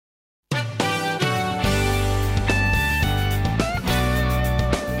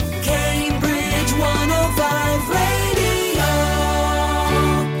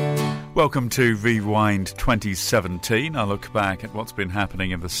Welcome to Rewind 2017. I look back at what's been happening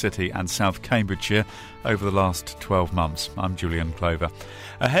in the city and South Cambridgeshire over the last 12 months. I'm Julian Clover.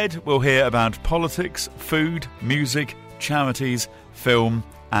 Ahead, we'll hear about politics, food, music, charities, film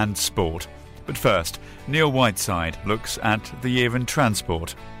and sport. But first, Neil Whiteside looks at the year in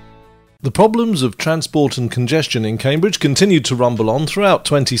transport. The problems of transport and congestion in Cambridge continued to rumble on throughout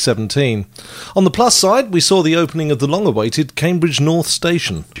 2017. On the plus side, we saw the opening of the long-awaited Cambridge North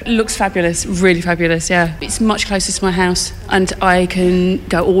Station. It looks fabulous, really fabulous, yeah. It's much closer to my house and I can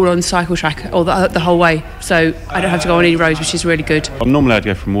go all on cycle track or the whole way, so I don't have to go on any roads, which is really good. Normally I'd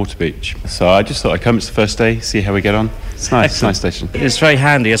go from Waterbeach, so I just thought I'd come. It's the first day, see how we get on. It's nice, it's a nice station. It's very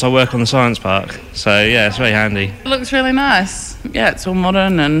handy as I work on the science park, so yeah, it's very handy. It looks really nice. Yeah, it's all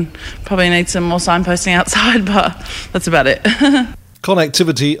modern and probably need some more signposting outside, but that's about it.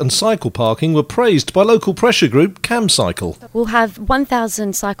 Connectivity and cycle parking were praised by local pressure group CamCycle. We'll have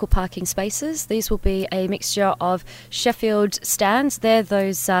 1,000 cycle parking spaces. These will be a mixture of Sheffield stands. They're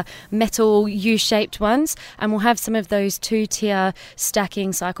those metal U-shaped ones. And we'll have some of those two-tier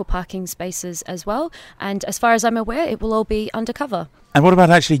stacking cycle parking spaces as well. And as far as I'm aware, it will all be undercover. And what about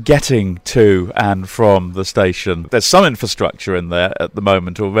actually getting to and from the station? There's some infrastructure in there at the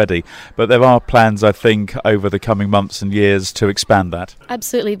moment already, but there are plans, I think, over the coming months and years to expand that.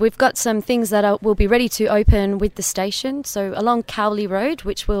 Absolutely. We've got some things that will be ready to open with the station. So along Cowley Road,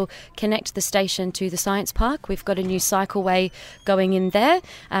 which will connect the station to the Science Park, we've got a new cycleway going in there,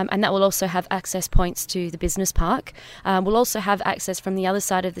 and that will also have access points to the business park. We'll also have access from the other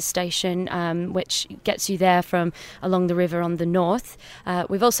side of the station, which gets you there from along the river on the north.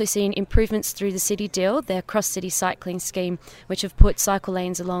 We've also seen improvements through the City Deal, their cross-city cycling scheme, which have put cycle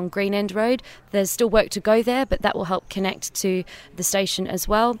lanes along Green End Road. There's still work to go there, but that will help connect to the station as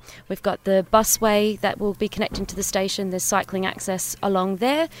well. We've got the busway that will be connecting to the station. There's cycling access along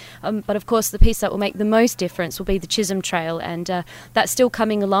there. But of course, the piece that will make the most difference will be the Chisholm Trail, and that's still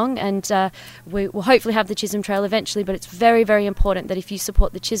coming along, and we will hopefully have the Chisholm Trail eventually, but it's very, very important that if you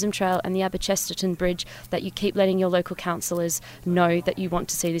support the Chisholm Trail and the Aberchesterton Bridge, that you keep letting your local councillors know that you want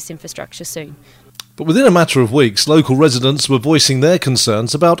to see this infrastructure soon. But within a matter of weeks, local residents were voicing their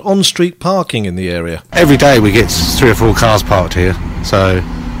concerns about on-street parking in the area. Every day we get 3 or 4 cars parked here,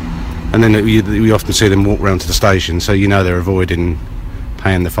 and then we often see them walk round to the station, so you know they're avoiding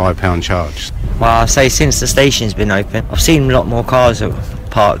paying the £5 charge. Well, I say since the station's been open, I've seen a lot more cars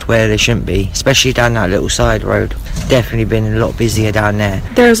parked where they shouldn't be, especially down that little side road. Definitely been a lot busier down there.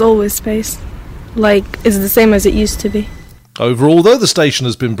 There's always space. It's the same as it used to be. Overall, though, the station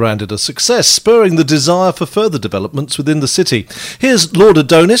has been branded a success, spurring the desire for further developments within the city. Here's Lord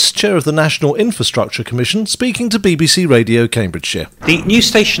Adonis, Chair of the National Infrastructure Commission, speaking to BBC Radio Cambridgeshire. The new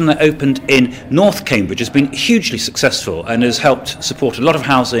station that opened in North Cambridge has been hugely successful and has helped support a lot of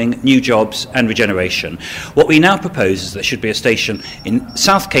housing, new jobs and regeneration. What we now propose is there should be a station in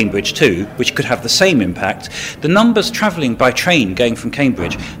South Cambridge too, which could have the same impact. The numbers travelling by train going from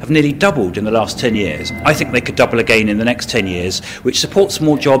Cambridge have nearly doubled in the last 10 years. I think they could double again in the next 10 years, which supports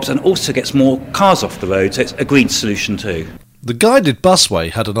more jobs and also gets more cars off the road, so it's a green solution too. The guided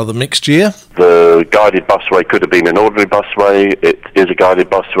busway had another mixed year. The guided busway could have been an ordinary busway. It is a guided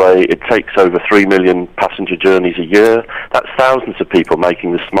busway. It takes over 3 million passenger journeys a year. That's thousands of people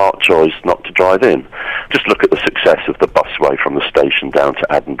making the smart choice not to drive in. Just look at the success of the busway from the station down to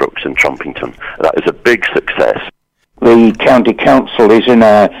Addenbrooke's in Trumpington. That is a big success. The County Council is in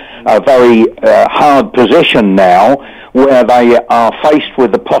a very hard position now, where they are faced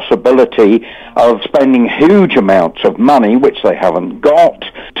with the possibility of spending huge amounts of money, which they haven't got,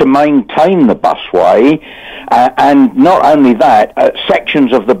 to maintain the busway. And not only that,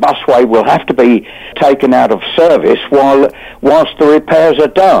 sections of the busway will have to be taken out of service whilst the repairs are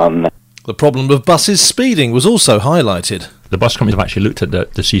done. The problem of buses speeding was also highlighted. The bus companies have actually looked at the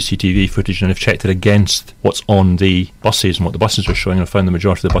CCTV footage and have checked it against what's on the buses and what the buses were showing, and found the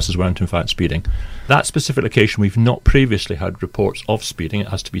majority of the buses weren't in fact speeding. That specific location, we've not previously had reports of speeding, it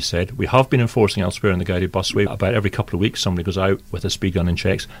has to be said. We have been enforcing elsewhere in the guided busway. About every couple of weeks somebody goes out with a speed gun and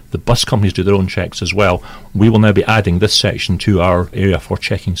checks. The bus companies do their own checks as well. We will now be adding this section to our area for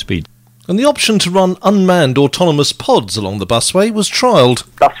checking speed. And the option to run unmanned autonomous pods along the busway was trialled.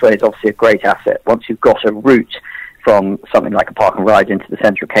 Busway is obviously a great asset. Once you've got a route from something like a park and ride into the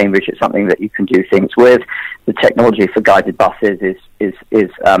centre of Cambridge, it's something that you can do things with. The technology for guided buses is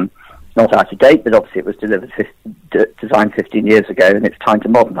not out of date, but obviously it was designed 15 years ago, and it's time to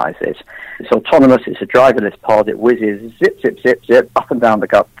modernise it. It's autonomous, it's a driverless pod, it whizzes zip, zip, zip, zip up and down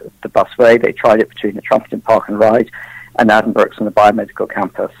the busway. They tried it between the Trumpington Park and Ride and Addenbrooke's on the biomedical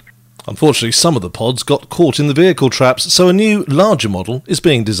campus. Unfortunately, some of the pods got caught in the vehicle traps, so a new, larger model is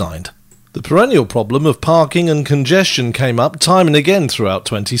being designed. The perennial problem of parking and congestion came up time and again throughout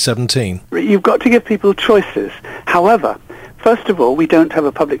 2017. You've got to give people choices. However, first of all, we don't have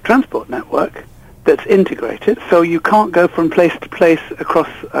a public transport network that's integrated, so you can't go from place to place across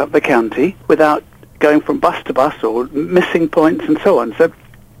the county without going from bus to bus or missing points and so on. So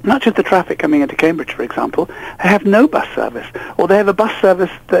much of the traffic coming into Cambridge, for example, they have no bus service, or they have a bus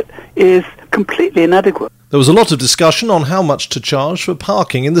service that is completely inadequate. There was a lot of discussion on how much to charge for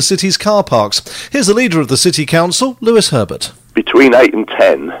parking in the city's car parks. Here's the leader of the City Council, Lewis Herbert. Between 8 and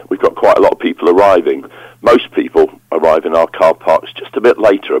 10, we've got quite a lot of people arriving. Most people arrive in our car parks just a bit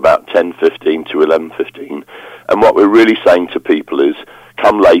later, about 10:15 to 11:15. And what we're really saying to people is,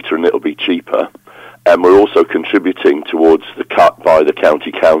 come later and it'll be cheaper. And we're also contributing towards the cut by the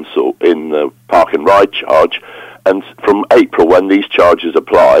County Council in the park and ride charge. And from April, when these charges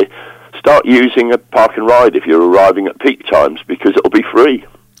apply, start using a park and ride if you're arriving at peak times, because it'll be free.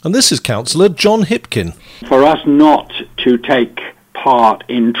 And this is Councillor John Hipkin. For us not to take part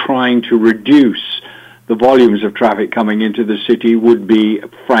in trying to reduce the volumes of traffic coming into the city would be,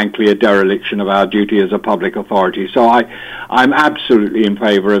 frankly, a dereliction of our duty as a public authority. So I'm absolutely in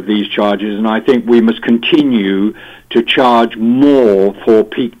favour of these charges, and I think we must continue to charge more for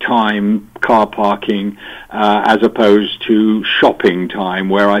peak time car parking as opposed to shopping time,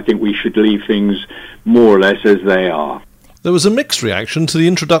 where I think we should leave things more or less as they are. There was a mixed reaction to the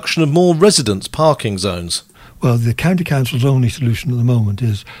introduction of more residence parking zones. Well, the County Council's only solution at the moment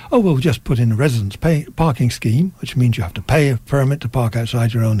is, we'll just put in a residence parking scheme, which means you have to pay a permit to park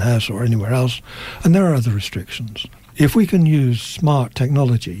outside your own house or anywhere else, and there are other restrictions. If we can use smart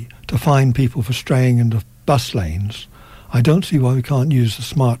technology to fine people for straying into bus lanes, I don't see why we can't use the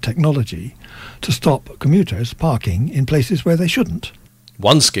smart technology to stop commuters parking in places where they shouldn't.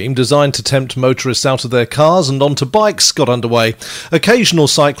 One scheme designed to tempt motorists out of their cars and onto bikes got underway. Occasional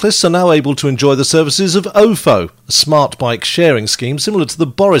cyclists are now able to enjoy the services of OFO, a smart bike sharing scheme similar to the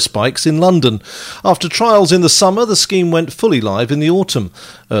Boris bikes in London. After trials in the summer, the scheme went fully live in the autumn.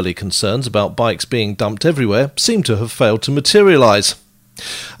 Early concerns about bikes being dumped everywhere seem to have failed to materialise.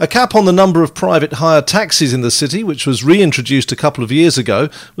 A cap on the number of private hire taxis in the city, which was reintroduced a couple of years ago,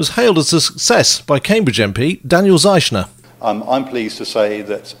 was hailed as a success by Cambridge MP Daniel Zeichner. I'm pleased to say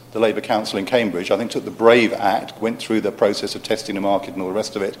that the Labour Council in Cambridge, I think, took the brave act, went through the process of testing the market and all the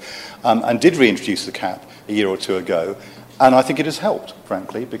rest of it, and did reintroduce the cap a year or two ago. And I think it has helped,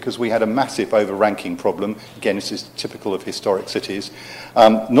 frankly, because we had a massive over-ranking problem. Again, this is typical of historic cities.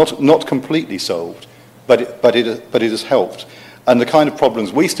 Not completely solved, but it has helped. And the kind of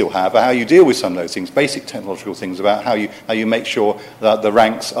problems we still have are how you deal with some of those things, basic technological things about how you make sure that the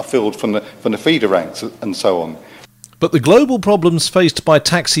ranks are filled from the feeder ranks and so on. But the global problems faced by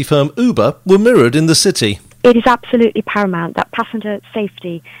taxi firm Uber were mirrored in the city. It is absolutely paramount that passenger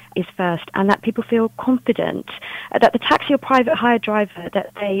safety is first, and that people feel confident that the taxi or private hire driver that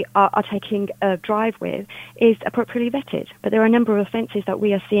they are taking a drive with is appropriately vetted. But there are a number of offences that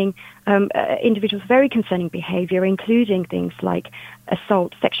we are seeing individuals very concerning behaviour, including things like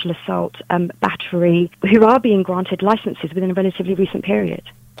assault, sexual assault, battery, who are being granted licences within a relatively recent period.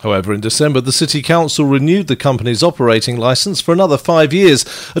 However, in December, the City Council renewed the company's operating licence for another 5 years,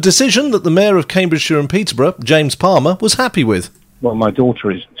 a decision that the Mayor of Cambridgeshire and Peterborough, James Palmer, was happy with. Well, my daughter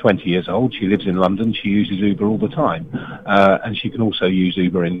is 20 years old. She lives in London. She uses Uber all the time. And she can also use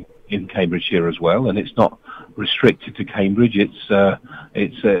Uber in Cambridgeshire as well. And it's not restricted to Cambridge.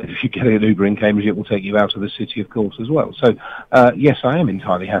 If you get an Uber in Cambridge, it will take you out of the city, of course, as well. So, yes, I am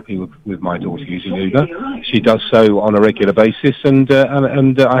entirely happy with my daughter using Uber. She does so on a regular basis, and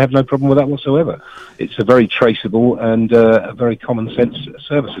I have no problem with that whatsoever. It's a very traceable and a very common sense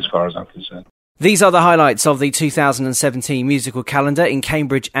service as far as I'm concerned. These are the highlights of the 2017 musical calendar in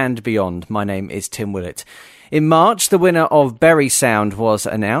Cambridge and beyond. My name is Tim Willett. In March, the winner of Bury Sound was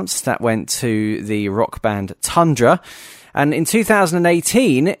announced. That went to the rock band Tundra. And in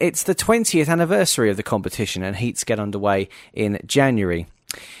 2018, it's the 20th anniversary of the competition, and heats get underway in January.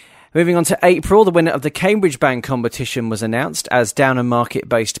 Moving on to April, the winner of the Cambridge Band competition was announced as Downham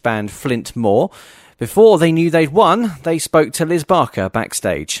Market-based band Flint Moor. Before they knew they'd won, they spoke to Liz Barker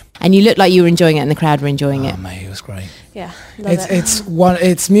backstage. And you looked like you were enjoying it and the crowd were enjoying it. Oh, mate, it was great. Yeah,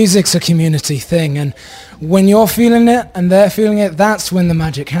 it's music's a community thing, and when you're feeling it and they're feeling it, that's when the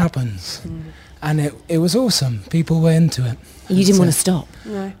magic happens. And it was awesome. People were into it. You didn't want to stop.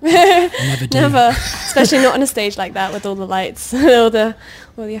 No. Never do. Never. Especially not on a stage like that with all the lights and all the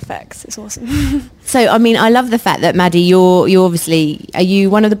effects. It's awesome. So, I mean, I love the fact that, Maddie, you're obviously, are you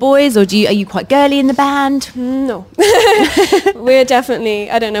one of the boys, or are you quite girly in the band? No. We're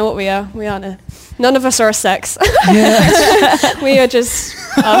definitely, I don't know what we are. We aren't a None of us are a sex. Yes. We are just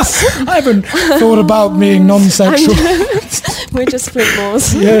us. I haven't thought about being non-sexual. We're just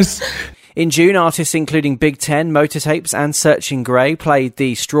flintballs. Yes. In June, artists including Big Ten, Motortapes and Searching Grey played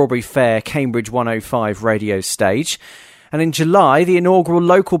the Strawberry Fair Cambridge 105 radio stage. And in July, the inaugural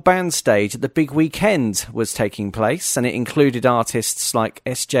local band stage at the Big Weekend was taking place, and it included artists like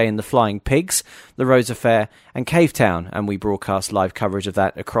SJ and the Flying Pigs, the Rosa Fair and Cavetown, and we broadcast live coverage of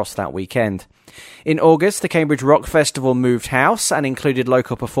that across that weekend. In August, the Cambridge Rock Festival moved house and included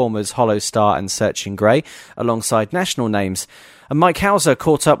local performers Hollow Star and Searching Grey, alongside national names. And Mike Hauser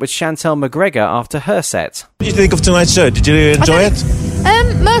caught up with Chantel McGregor after her set. What did you think of tonight's show? Did you enjoy it?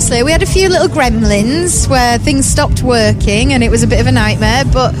 Mostly. We had a few little gremlins where things stopped working and it was a bit of a nightmare,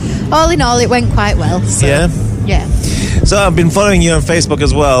 but all in all it went quite well. So, yeah. So I've been following you on Facebook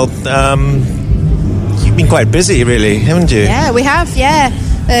as well. You've been quite busy, really, haven't you? Yeah, we have, yeah.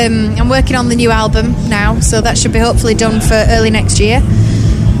 I'm working on the new album now, so that should be hopefully done for early next year.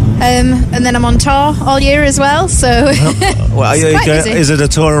 And then I'm on tour all year as well, so well, is it a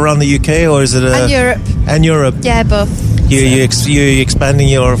tour around the UK or is it and Europe? And Europe. Yeah, both. You expanding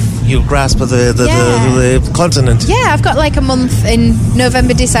your grasp of the continent. Yeah, I've got like a month in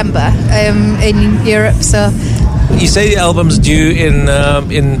November, December in Europe. So you say the album's due in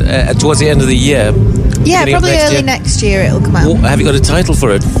towards the end of the year. Yeah, probably early next year it'll come out. Have you got a title for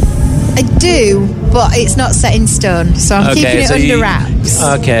it? I do, but it's not set in stone, so I'm keeping it under wraps.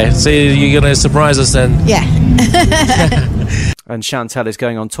 Okay, so you're going to surprise us then? Yeah. And Chantel is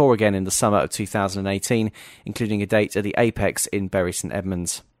going on tour again in the summer of 2018, including a date at the Apex in Bury St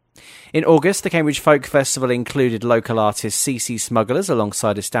Edmunds. In August, the Cambridge Folk Festival included local artists CC Smugglers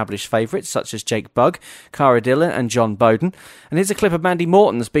alongside established favourites such as Jake Bugg, Cara Dillon and John Bowden. And here's a clip of Mandy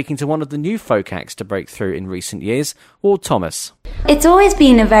Morton speaking to one of the new folk acts to break through in recent years, Ward Thomas. It's always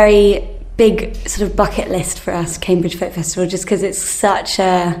been a very big sort of bucket list for us, Cambridge Folk Festival, just because it's such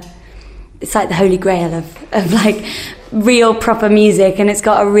a... It's like the holy grail of like real proper music, and it's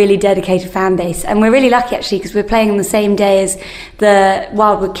got a really dedicated fan base. And we're really lucky actually because we're playing on the same day as the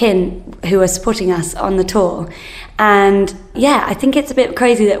Wildwood Kin, who are supporting us on the tour. And yeah, I think it's a bit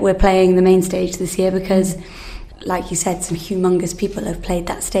crazy that we're playing the main stage this year because, like you said, some humongous people have played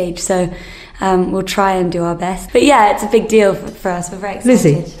that stage. So we'll try and do our best. But yeah, it's a big deal for us. We're very excited.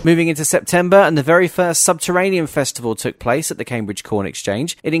 Lizzie. Moving into September, and the very first Subterranean Festival took place at the Cambridge Corn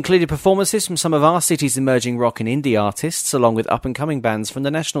Exchange. It included performances from some of our city's emerging rock and indie artists, along with up-and-coming bands from the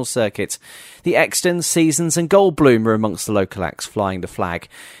national circuit. The Extons, Seasons and Goldbloom were amongst the local acts flying the flag.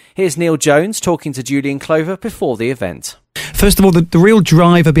 Here's Neil Jones talking to Julian Clover before the event. First of all, the real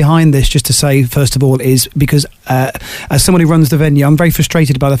driver behind this, just to say, first of all, is because as someone who runs the venue, I'm very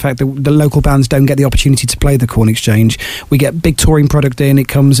frustrated by the fact that the local bands don't get the opportunity to play the Corn Exchange. We get big touring product in, it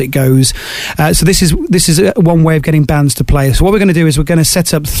comes, it goes. So this is one way of getting bands to play. So what we're going to do is we're going to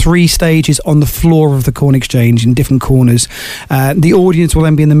set up 3 stages on the floor of the Corn Exchange in different corners. The audience will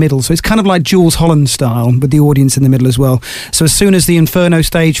then be in the middle. So it's kind of like Jules Holland style, with the audience in the middle as well. So as soon as the Inferno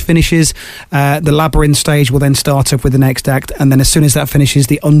stage finishes, the Labyrinth stage will then start up with the next act, and then as soon as that finishes,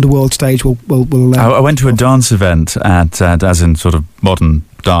 the Underworld stage will I went to a dance event at as in sort of modern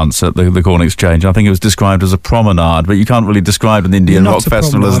dance at the Corn Exchange. I think it was described as a promenade, but you can't really describe an Indian rock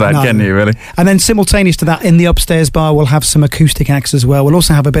festival as that, can you, really? And then simultaneous to that, in the upstairs bar, we'll have some acoustic acts as well. We'll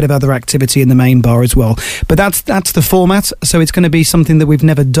also have a bit of other activity in the main bar as well. But that's the format, so it's going to be something that we've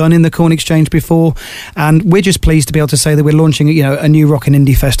never done in the Corn Exchange before, and we're just pleased to be able to say that we're launching a new rock and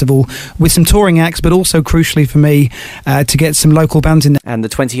indie festival with some touring acts, but also, crucially for me, to get some local bands in there. And the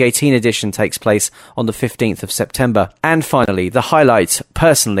 2018 edition takes place on the 15th of September. And finally, the highlight,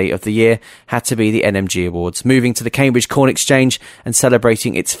 personally, of the year had to be the NMG Awards, moving to the Cambridge Corn Exchange and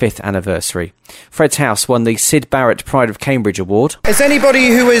celebrating its 5th anniversary. Fred's House won the Syd Barrett Pride of Cambridge Award. As anybody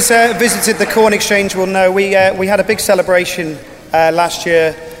who has visited the Corn Exchange will know, we had a big celebration last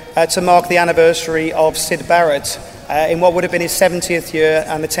year to mark the anniversary of Syd Barrett in what would have been his 70th year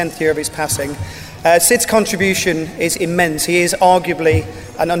and the 10th year of his passing. Syd's contribution is immense. He is arguably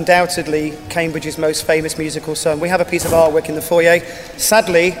and undoubtedly Cambridge's most famous musical son. We have a piece of artwork in the foyer.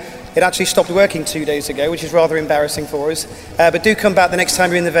 Sadly, it actually stopped working 2 days ago, which is rather embarrassing for us. But do come back the next time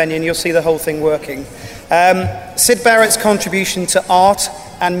you're in the venue and you'll see the whole thing working. Syd Barrett's contribution to art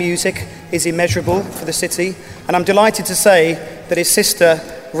and music is immeasurable for the city, and I'm delighted to say that his sister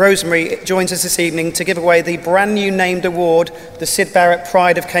Rosemary joins us this evening to give away the brand new named award, the Syd Barrett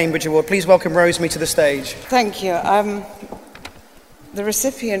Pride of Cambridge Award. Please welcome Rosemary to the stage. Thank you. The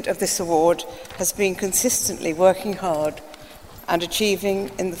recipient of this award has been consistently working hard and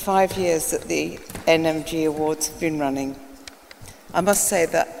achieving in the 5 years that the NMG Awards have been running. I must say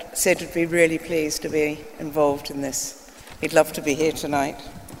that Sid would be really pleased to be involved in this. He'd love to be here tonight.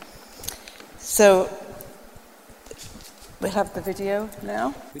 So, we'll have the video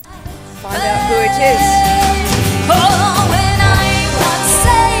now. Find out who it is. Oh, when I was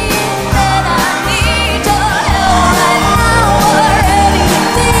saying that I need your help and now we're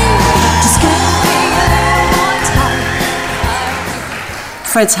everything, just give me a little more time.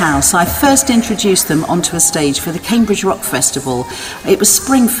 Fred's House, I first introduced them onto a stage for the Cambridge Rock Festival. It was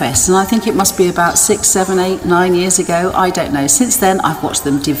Springfest, and I think it must be about 6, 7, 8, 9 years ago. I don't know. Since then, I've watched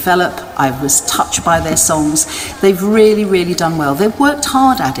them develop. I was touched by their songs. They've really, really done well. They've worked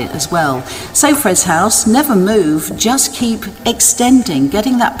hard at it as well. So Fred's House, never move. Just keep extending,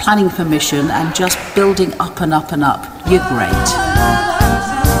 getting that planning permission and just building up and up and up. You're great.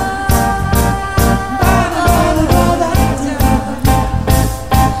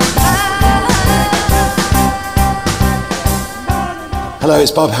 Hello,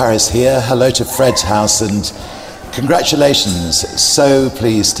 it's Bob Harris here. Hello to Fred's House and congratulations. So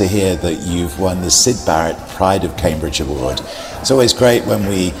pleased to hear that you've won the Syd Barrett Pride of Cambridge Award. It's always great when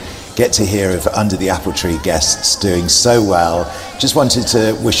we get to hear of Under the Apple Tree guests doing so well. Just wanted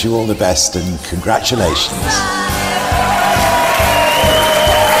to wish you all the best and congratulations.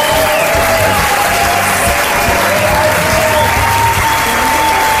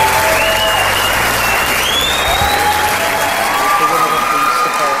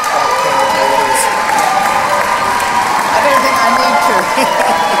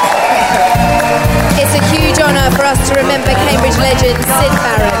 It's a huge honour for us to remember Cambridge legend Syd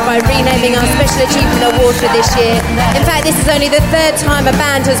Barrett by renaming our Special Achievement Award for this year. In fact, this is only the third time a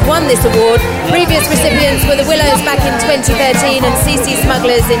band has won this award. Previous recipients were the Willows back in 2013 and CC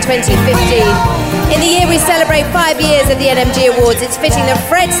Smugglers in 2015. In the year we celebrate 5 years of the NMG Awards, it's fitting that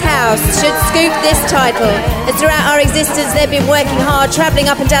Fred's House should scoop this title, as throughout our existence they've been working hard, travelling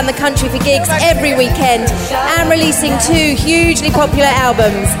up and down the country for gigs every weekend and releasing 2 hugely popular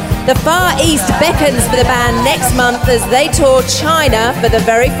albums. The Far East beckons for the band next month as they tour China for the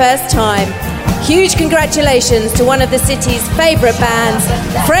very first time. Huge congratulations to one of the city's favourite bands,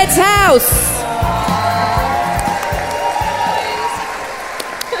 Fred's House!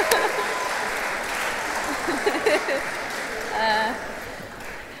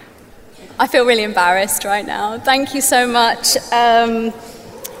 I feel really embarrassed right now. Thank you so much.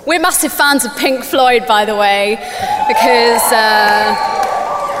 We're massive fans of Pink Floyd, by the way, because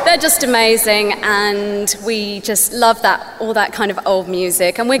they're just amazing, and we just love that, all that kind of old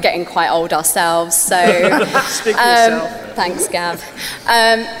music, and we're getting quite old ourselves. So, Speak for yourself. Thanks, Gav.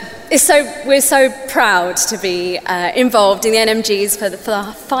 We're so proud to be involved in the NMGs for the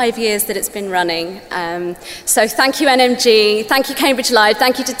 5 years that it's been running. So thank you, NMG. Thank you, Cambridge Live.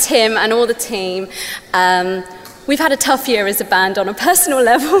 Thank you to Tim and all the team. We've had a tough year as a band on a personal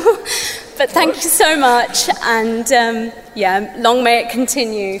level, but thank you so much. And long may it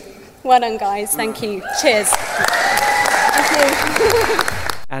continue. Well done, guys. Thank you. Cheers. Thank you.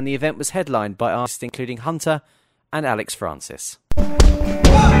 And the event was headlined by artists including Hunter and Alex Francis.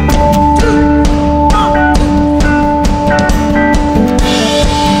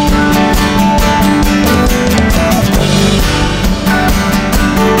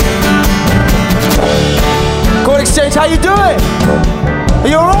 Chord Exchange, how you doing? Are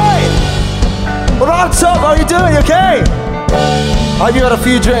you alright? What up, top? How you doing? You okay? I hope you had a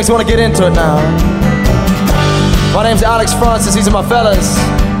few drinks. I want to get into it now. My name's Alex Francis. These are my fellas.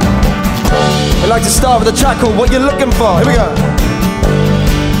 We'd like to start with a track called What You're Looking For. Here we go.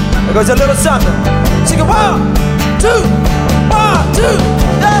 There goes a little something. Sing it 1, 2, 1, 2,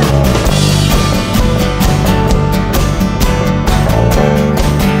 yeah.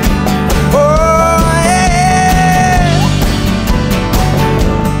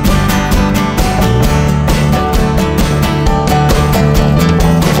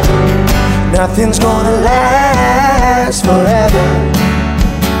 Nothing's gonna last forever.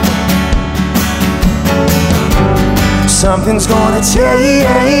 Something's gonna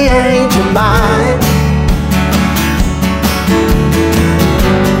change your mind.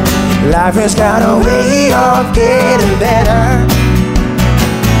 Life has got a way of getting better.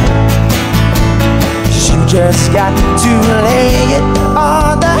 You just got to lay it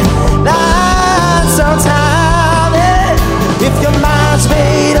on the line sometime. Yeah. If your mind's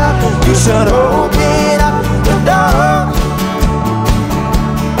made up, you should open up the door.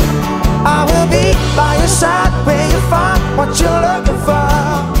 I will be by your side where you find what you're looking for.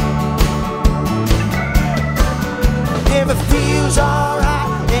 If it feels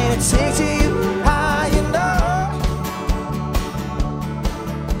alright and it takes you high, you know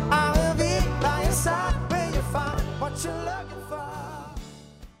I will be by your side where you find what you're looking for.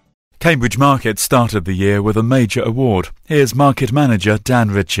 Cambridge Market started the year with a major award. Here's market manager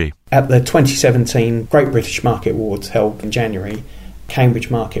Dan Ritchie. At the 2017 Great British Market Awards held in January, Cambridge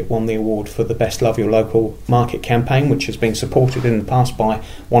Market won the award for the Best Love Your Local Market campaign, which has been supported in the past by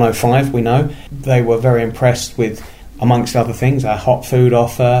 105, we know. They were very impressed with, amongst other things, our hot food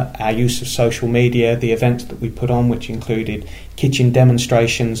offer, our use of social media, the events that we put on, which included kitchen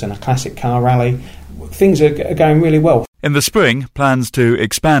demonstrations and a classic car rally. Things are going really well. In the spring, plans to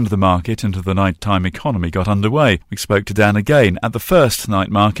expand the market into the nighttime economy got underway. We spoke to Dan again at the first night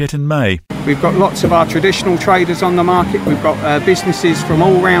market in May. We've got lots of our traditional traders on the market. We've got businesses from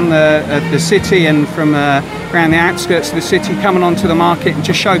all around the city and from around the outskirts of the city coming onto the market and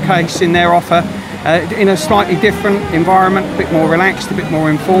just showcasing their offer in a slightly different environment, a bit more relaxed, a bit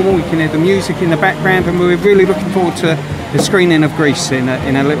more informal. We can hear the music in the background, and we're really looking forward to the screening of Grease in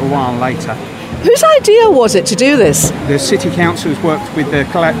a little while later. Whose idea was it to do this? The City Council has worked with the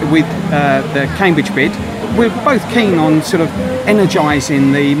Cambridge bid. We're both keen on sort of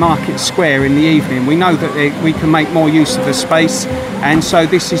energising the market square in the evening. We know that we can make more use of the space, and so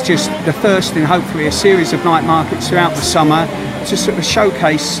this is just the first in hopefully a series of night markets throughout the summer to sort of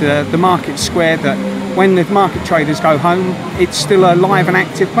showcase the market square, that when the market traders go home, it's still a live and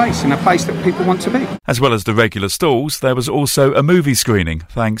active place and a place that people want to be. As well as the regular stalls, there was also a movie screening,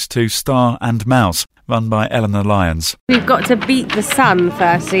 thanks to Star and Mouse, run by Eleanor Lyons. We've got to beat the sun,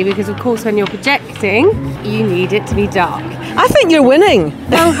 firstly, because, of course, when you're projecting, you need it to be dark. I think you're winning.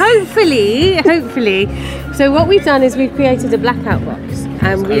 Well, hopefully. So what we've done is we've created a blackout box,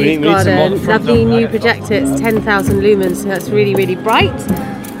 and we've got a lovely new projector. It's 10,000 lumens, so that's really, really bright.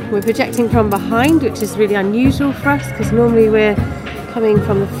 We're projecting from behind, which is really unusual for us, because normally we're coming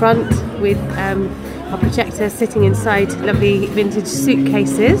from the front with our projector sitting inside lovely vintage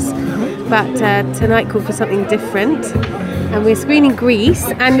suitcases. But tonight called for something different, and we're screening Grease,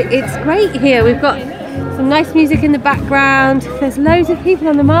 and it's great here. We've got some nice music in the background. There's loads of people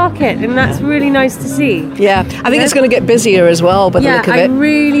on the market, and that's really nice to see. Yeah, I think it's going to get busier as well by the look of it. Yeah, I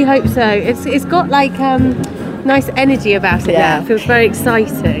really hope so. It's got like nice energy about it now. It feels very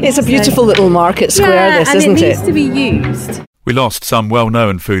exciting. It's a beautiful little market square, isn't it? It needs to be used. We lost some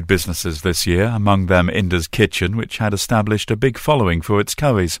well-known food businesses this year, among them Inda's Kitchen, which had established a big following for its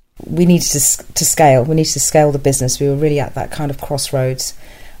curries. We needed to scale. We needed to scale the business. We were really at that kind of crossroads.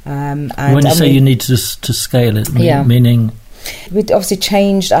 And when you say you need to scale it, meaning? We'd obviously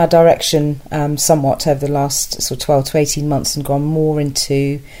changed our direction somewhat over the last sort of 12 to 18 months and gone more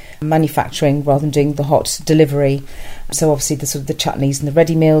into manufacturing rather than doing the hot delivery. So obviously the sort of the chutneys and the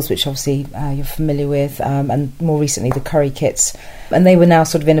ready meals, which obviously you're familiar with, and more recently the curry kits. And they were now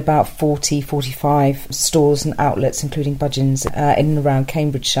sort of in about 45 stores and outlets, including Budgeons, in and around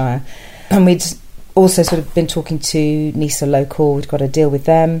Cambridgeshire. And we'd also sort of been talking to Nisa Local. We'd got a deal with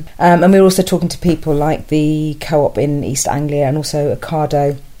them. And we were also talking to people like the Co-op in East Anglia and also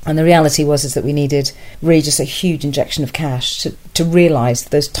Ocado. And the reality is that we needed really just a huge injection of cash to realise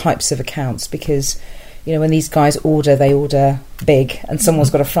those types of accounts, because, you know, when these guys order, they order big, and someone's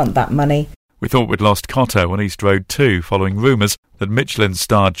got to front that money. We thought we'd lost Cotto on East Road 2 following rumours that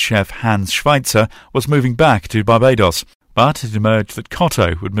Michelin-starred chef Hans Schweitzer was moving back to Barbados. But it emerged that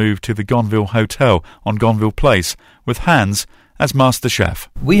Cotto would move to the Gonville Hotel on Gonville Place, with Hans as master chef.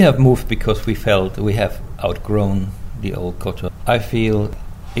 We have moved because we felt we have outgrown the old Cotto. I feel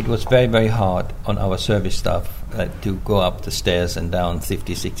it was very, very hard on our service staff to go up the stairs and down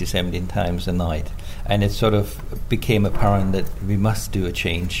 50, 60, 17 times a night. And it sort of became apparent that we must do a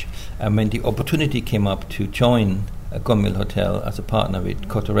change. And when the opportunity came up to join Gonville Hotel as a partner with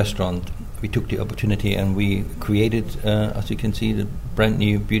Cotto Restaurant, we took the opportunity and we created, as you can see, the brand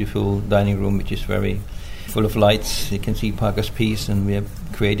new, beautiful dining room, which is very full of lights. You can see Parker's Piece, and we are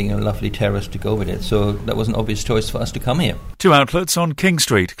creating a lovely terrace to go with it. So that was an obvious choice for us to come here. 2 outlets on King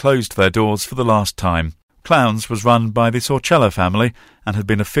Street closed their doors for the last time. Clowns was run by the Sorcello family and had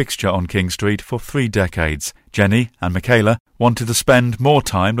been a fixture on King Street for 3 decades. Jenny and Michaela wanted to spend more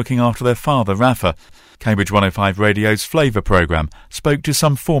time looking after their father, Rafa. Cambridge 105 Radio's Flavour programme spoke to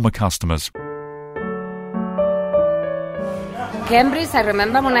some former customers. Cambridge, I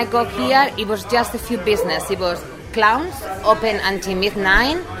remember when I got here, it was just a few businesses. It was Clowns, open until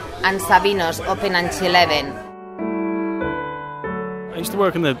midnight, and Savino's, open until 11. I used to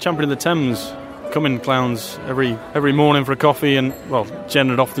work in the Champion of the Thames, come in Clowns every morning for a coffee, and, well, Jen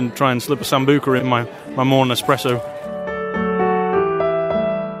would often try and slip a Sambuca in my morning espresso.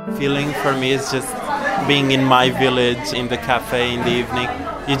 Feeling for me is just being in my village, in the cafe in the evening.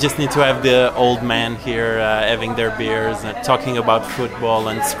 You just need to have the old men here having their beers and talking about football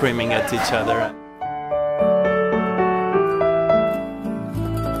and screaming at each other.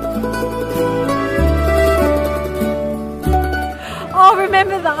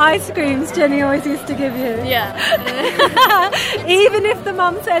 remember the ice creams Jenny always used to give you? Yeah. Even if the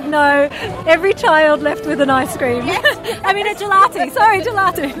mum said no, every child left with an ice cream. Yes. I mean, a gelati. Sorry,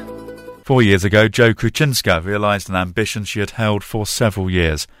 gelati. 4 years ago, Jo Kruczynska realised an ambition she had held for several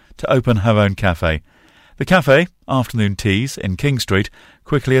years, to open her own cafe. The cafe, Afternoon Teas in King Street,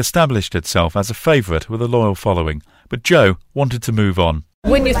 quickly established itself as a favourite with a loyal following. But Jo wanted to move on.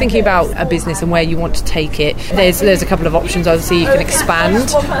 When you're thinking about a business and where you want to take it, there's a couple of options. Obviously, you can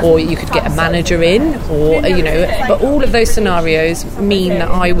expand, or you could get a manager in, or but all of those scenarios mean that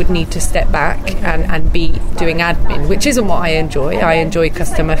I would need to step back and be doing admin, which isn't what I enjoy. I enjoy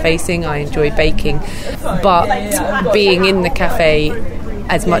customer facing, I enjoy baking, but being in the cafe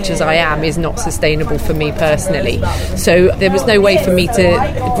as much as I am is not sustainable for me personally. So there was no way for me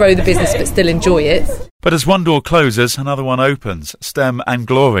to grow the business but still enjoy it. But as one door closes, another one opens. Stem and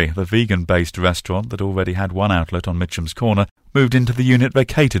Glory, the vegan-based restaurant that already had one outlet on Mitcham's Corner, moved into the unit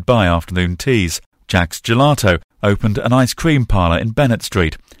vacated by Afternoon Teas. Jack's Gelato opened an ice cream parlour in Bennett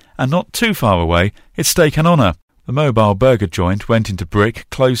Street. And not too far away, it's Steak and Honour. The mobile burger joint went into brick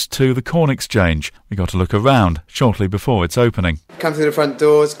close to the Corn Exchange. We got to look around shortly before its opening. Come through the front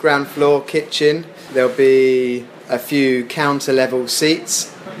doors, ground floor, kitchen. There'll be a few counter-level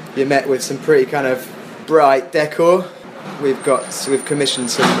seats. You're met with some pretty kind of bright decor. We've commissioned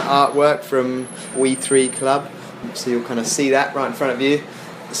some artwork from We Three Club, so you'll kind of see that right in front of you.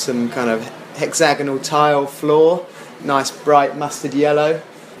 Some kind of hexagonal tile floor, nice bright mustard yellow.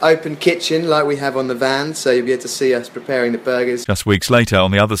 Open kitchen like we have on the van, so you'll be able to see us preparing the burgers. Just weeks later,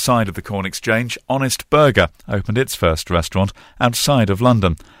 on the other side of the Corn Exchange, Honest Burger opened its first restaurant outside of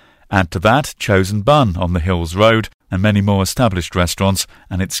London. Add to that Chosen Bun on the Hills Road and many more established restaurants,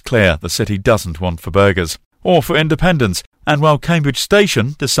 and it's clear the city doesn't want for burgers or for independents. And while Cambridge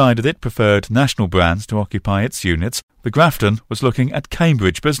Station decided it preferred national brands to occupy its units, the Grafton was looking at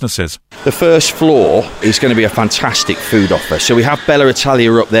Cambridge businesses. The first floor is going to be a fantastic food offer. So we have Bella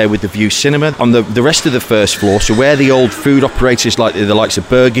Italia up there with the View Cinema. On the rest of the first floor, so where the old food operators like the likes of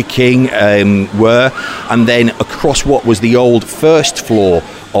Burger King were, and then across what was the old first floor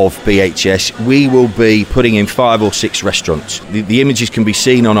of BHS, we will be putting in 5 or 6 restaurants. The images can be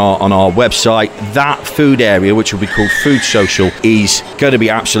seen on our website. That food area, which will be called Food Social, is going to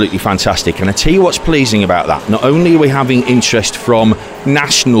be absolutely fantastic. And I tell you what's pleasing about that. Not only are we having interest from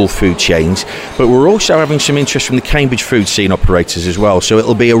national food chains, but we're also having some interest from the Cambridge food scene operators as well. So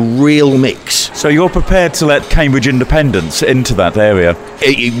it'll be a real mix. So you're prepared to let Cambridge independents into that area?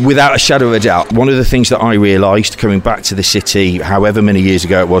 Without a shadow of a doubt. One of the things that I realised coming back to the city, however many years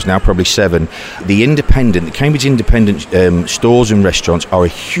ago it was now, probably 7, the Cambridge independent stores and restaurants are a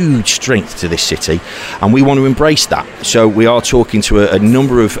huge strength to this city, and we want to embrace that. So we are talking to a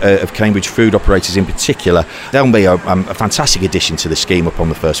number of Cambridge food operators in particular. They'll be a fantastic addition to the scheme up on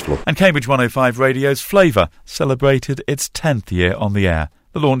the first floor. And Cambridge 105 Radio's Flavour celebrated its 10th year on the air.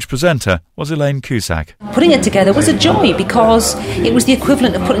 The launch presenter was Elaine Cusack. Putting it together was a joy because it was the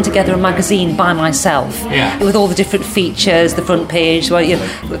equivalent of putting together a magazine by myself, with all the different features, the front page,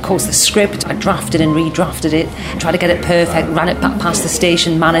 of course the script. I drafted and redrafted it, tried to get it perfect, ran it back past the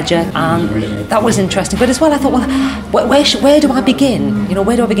station manager, and that was interesting. But as well, I thought, well, where do I begin?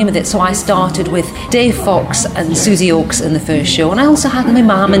 Where do I begin with it? So I started with Dave Fox and Susie Oakes in the first show, and I also had my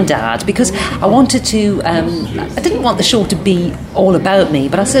mum and dad because I wanted to. I didn't want the show to be all about me,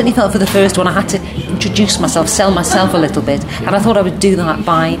 but I certainly felt for the first one I had to introduce myself, sell myself a little bit, and I thought I would do that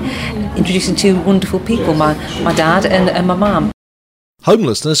by introducing 2 wonderful people, my dad and my mum.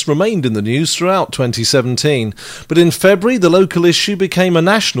 Homelessness remained in the news throughout 2017, but in February the local issue became a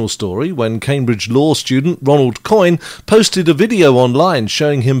national story when Cambridge law student Ronald Coyne posted a video online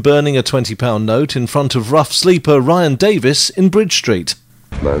showing him burning a £20 note in front of rough sleeper Ryan Davis in Bridge Street.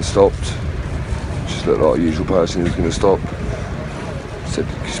 Man stopped, just looked like a usual person who's going to stop. Said,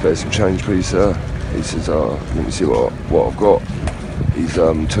 "Can you spare some change, please, sir?" He says, "Let me see what I've got." He's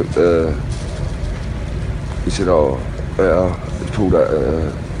took the. He said, he pulled out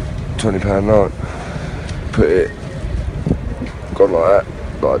a £20 note, put it, gone like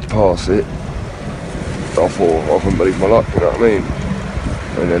that, like to pass it. I thought I couldn't believe my luck, you know what I mean?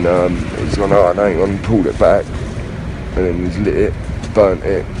 And then he's gone, "Oh, hang on," pulled it back, and then he's lit it, burnt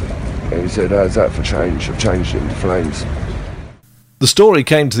it, and he said, "How's that for change? I've changed it into flames." The story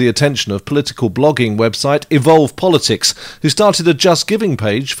came to the attention of political blogging website Evolve Politics, who started a Just Giving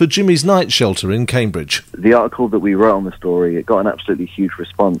page for Jimmy's Night Shelter in Cambridge. The article that we wrote on the story, it got an absolutely huge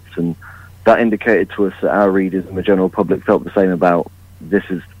response, and that indicated to us that our readers and the general public felt the same about this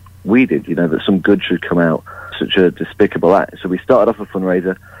as we did, that some good should come out such a despicable act. So we started off a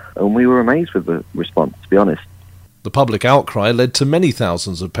fundraiser, and we were amazed with the response, to be honest. The public outcry led to many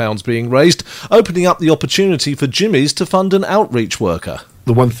thousands of pounds being raised, opening up the opportunity for Jimmy's to fund an outreach worker.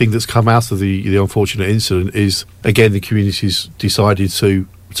 The one thing that's come out of the unfortunate incident is, again, the community's decided to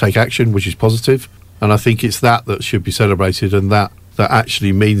take action, which is positive. And I think it's that should be celebrated, and that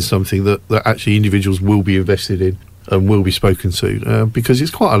actually means something that actually individuals will be invested in and will be spoken to, because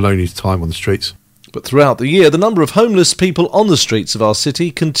it's quite a lonely time on the streets. But throughout the year, the number of homeless people on the streets of our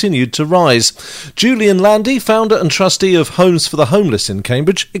city continued to rise. Julian Landy, founder and trustee of Homes for the Homeless in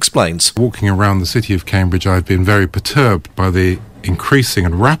Cambridge, explains. Walking around the city of Cambridge, I've been very perturbed by the increasing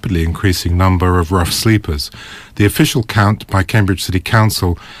and rapidly increasing number of rough sleepers. The official count by Cambridge City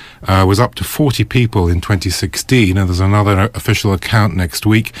Council was up to 40 people in 2016, and there's another official account next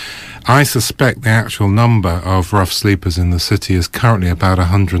week. I suspect the actual number of rough sleepers in the city is currently about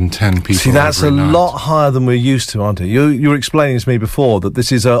 110 people. See, that's a lot higher than we're used to, aren't it? You were explaining to me before that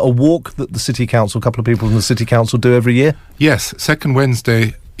this is a walk that the City Council, a couple of people from the City Council do every year? Yes, second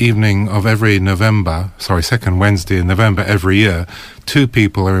Wednesday in November every year, 2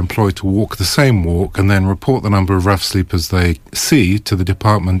 people are employed to walk the same walk and then report the number of rough sleepers they see to the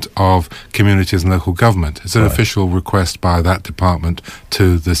Department of Communities and Local Government. It's an official request by that department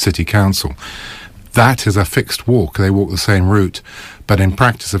to the City Council. That is a fixed walk. They walk the same route. But in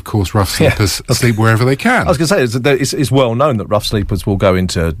practice, of course, rough sleepers sleep wherever they can. I was going to say, it's well known that rough sleepers will go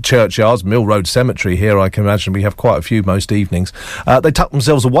into churchyards. Mill Road Cemetery here, I can imagine we have quite a few most evenings. They tuck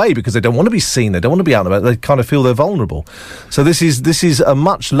themselves away because they don't want to be seen. They don't want to be out and about. They kind of feel they're vulnerable. So this is a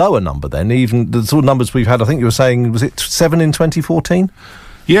much lower number then. Even the sort of numbers we've had, I think you were saying, was it 7 in 2014?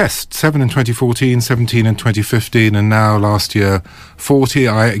 Yes, 7 in 2014, 17 in 2015, and now last year 40.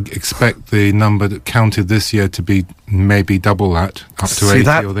 I expect the number that counted this year to be maybe double that, up to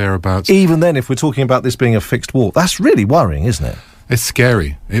 80 or thereabouts. Even then, if we're talking about this being a fixed walk, that's really worrying, isn't it? It's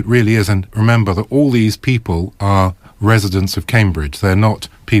scary. It really is. And remember that all these people are residents of Cambridge. They're not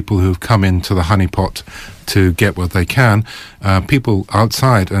people who've come into the honeypot to get what they can. People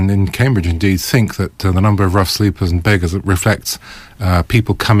outside and in Cambridge indeed think that the number of rough sleepers and beggars reflects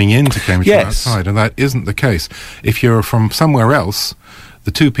people coming into Cambridge from outside, and that isn't the case. If you're from somewhere else,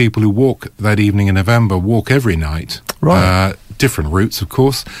 the 2 people who walk that evening in November walk every night. Right. Different routes, of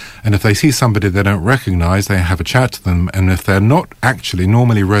course, and if they see somebody they don't recognise, they have a chat to them, and if they're not actually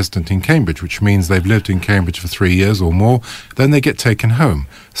normally resident in Cambridge, which means they've lived in Cambridge for 3 years or more, then they get taken home,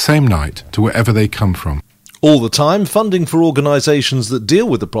 same night, to wherever they come from. All the time, funding for organisations that deal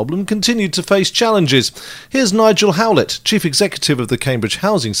with the problem continued to face challenges. Here's Nigel Howlett, Chief Executive of the Cambridge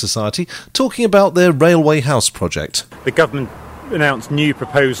Housing Society, talking about their Railway House project. The government announced new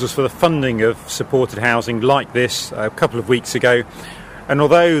proposals for the funding of supported housing like this a couple of weeks ago, and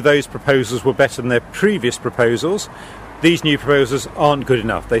although those proposals were better than their previous proposals, these new proposals aren't good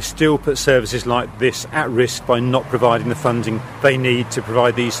enough. They still put services like this at risk by not providing the funding they need to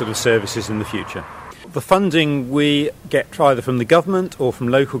provide these sort of services in the future. The funding we get either from the government or from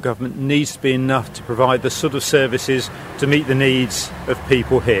local government needs to be enough to provide the sort of services to meet the needs of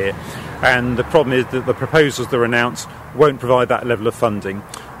people here. And the problem is that the proposals that are announced won't provide that level of funding.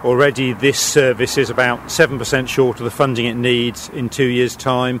 Already this service is about 7% short of the funding it needs in 2 years'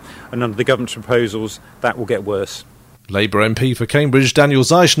 time, and under the government's proposals that will get worse. Labour MP for Cambridge, Daniel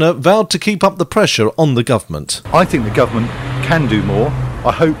Zeichner, vowed to keep up the pressure on the government. I think the government can do more.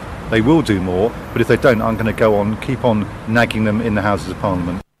 I hope they will do more, but if they don't, I'm going to keep on nagging them in the Houses of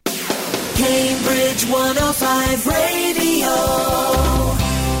Parliament. Cambridge 105 Radio.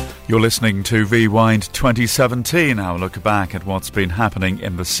 You're listening to Rewind 2017, our look back at what's been happening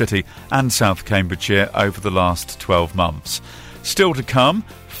in the city and South Cambridgeshire over the last 12 months. Still to come,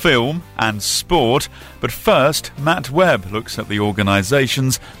 film and sport, but first, Matt Webb looks at the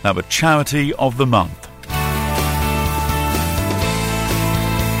organisations that were Charity of the Month.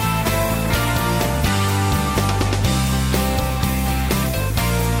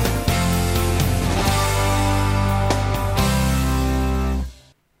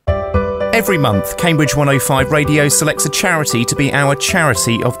 Every month, Cambridge 105 Radio selects a charity to be our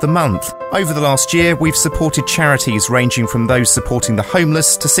Charity of the Month. Over the last year, we've supported charities ranging from those supporting the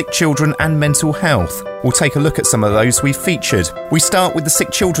homeless to sick children and mental health. We'll take a look at some of those we've featured. We start with the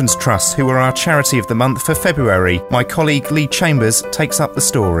Sick Children's Trust, who are our Charity of the Month for February. My colleague Lee Chambers takes up the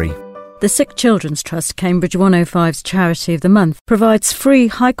story. The Sick Children's Trust, Cambridge 105's Charity of the Month, provides free,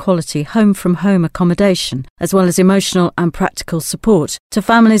 high-quality home-from-home accommodation, as well as emotional and practical support to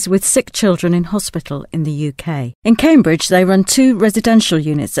families with sick children in hospital in the UK. In Cambridge, they run 2 residential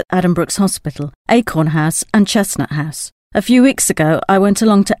units at Addenbrooke's Hospital, Acorn House and Chestnut House. A few weeks ago, I went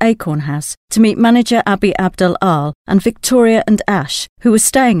along to Acorn House to meet manager Abby Abdel Al and Victoria and Ash, who were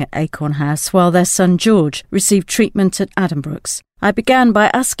staying at Acorn House while their son George received treatment at Addenbrooke's. I began by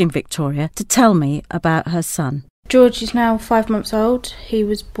asking Victoria to tell me about her son. George is now 5 months old. He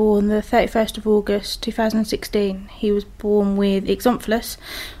was born the 31st of August 2016. He was born with exomphalus,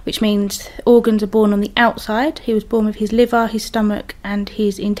 which means organs are born on the outside. He was born with his liver, his stomach and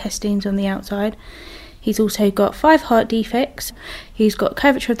his intestines on the outside. He's also got 5 heart defects, he's got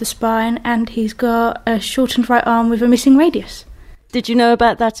curvature of the spine, and he's got a shortened right arm with a missing radius. Did you know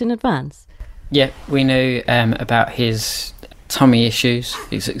about that in advance? Yeah, we knew about his tummy issues,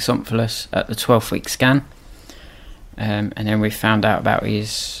 his exomphalus, at the 12-week scan. And then we found out about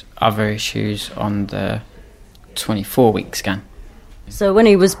his other issues on the 24-week scan. So when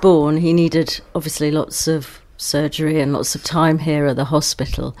he was born, he needed obviously lots of surgery and lots of time here at the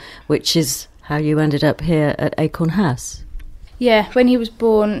hospital, which is how you ended up here at Acorn House. Yeah, when he was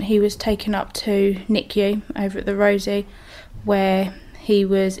born, he was taken up to NICU over at the Rosie, where he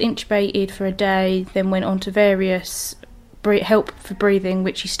was intubated for a day, then went on to various help for breathing,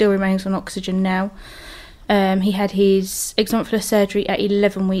 which he still remains on oxygen now. He had his exomphalus surgery at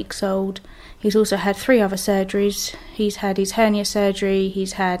 11 weeks old. He's also had 3 other surgeries. He's had his hernia surgery,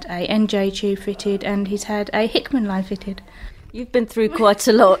 he's had a NJ tube fitted, and he's had a Hickman line fitted. You've been through quite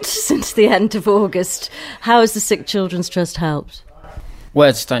a lot since the end of August. How has the Sick Children's Trust helped?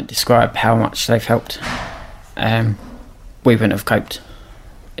 Words don't describe how much they've helped. We wouldn't have coped.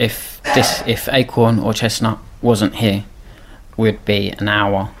 If Acorn or Chestnut wasn't here, we'd be an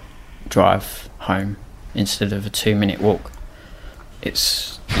hour drive home instead of a 2-minute walk.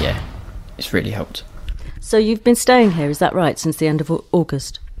 It's really helped. So you've been staying here, is that right, since the end of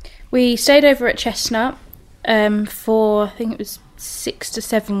August? We stayed over at Chestnut for, I think it was 6 to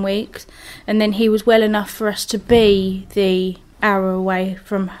 7 weeks, and then he was well enough for us to be the hour away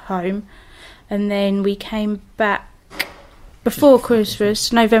from home, and then we came back before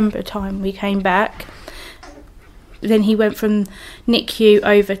Christmas, November time we came back. Then he went from NICU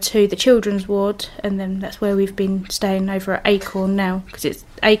over to the children's ward, and then that's where we've been staying over at Acorn now, because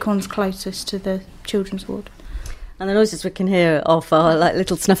Acorn's closest to the children's ward. And the noises we can hear off are like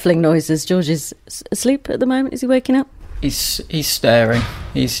little snuffling noises. George is asleep at the moment. Is he waking up? He's stirring.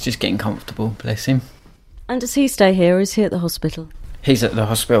 He's just getting comfortable, bless him. And does he stay here, or is he at the hospital? He's at the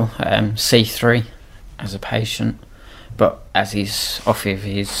hospital, C3, as a patient. But as he's off of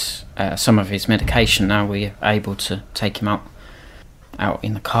his some of his medication now, we're able to take him out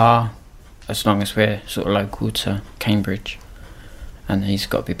in the car, as long as we're sort of local to Cambridge. And he's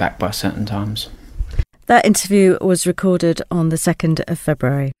got to be back by certain times. That interview was recorded on the 2nd of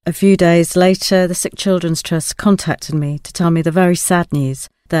February. A few days later, the Sick Children's Trust contacted me to tell me the very sad news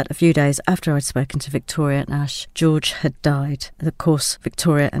that a few days after I'd spoken to Victoria and Ash, George had died. And of course,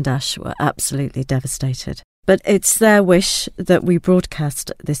 Victoria and Ash were absolutely devastated. But it's their wish that we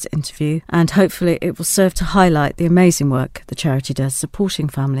broadcast this interview, and hopefully it will serve to highlight the amazing work the charity does supporting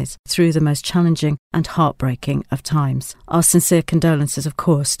families through the most challenging and heartbreaking of times. Our sincere condolences, of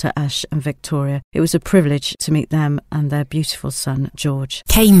course, to Ash and Victoria. It was a privilege to meet them and their beautiful son, George.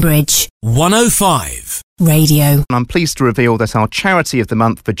 Cambridge 105 Radio. I'm pleased to reveal that our charity of the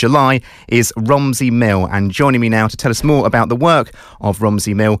month for July is Romsey Mill, and joining me now to tell us more about the work of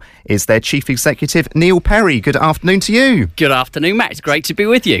Romsey Mill is their Chief Executive, Neil Perry. Good afternoon to you. Good afternoon, Matt. It's great to be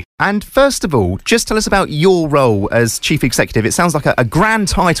with you. And first of all, just tell us about your role as Chief Executive. It sounds like a grand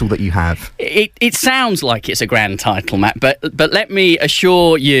title that you have. It sounds like it's a grand title, Matt, but let me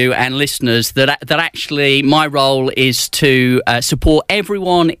assure you and listeners that actually my role is to support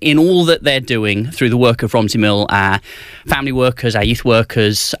everyone in all that they're doing through the work of Romsey Mill, our family workers, our youth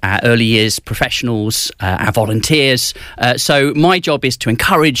workers, our early years professionals, our volunteers. So my job is to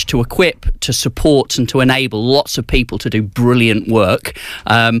encourage, to equip, to support and to enable lots of people to do brilliant work.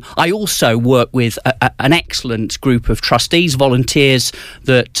 I also work with an excellent group of trustees, volunteers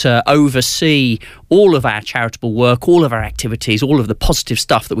that oversee all of our charitable work, all of our activities, all of the positive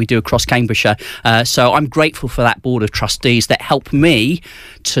stuff that we do across Cambridgeshire. So I'm grateful for that board of trustees that help me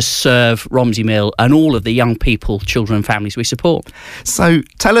to serve Romsey Mill and all of the young people, children and families we support. So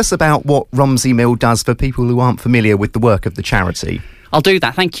tell us about what Romsey Mill does for people who aren't familiar with the work of the charity. I'll do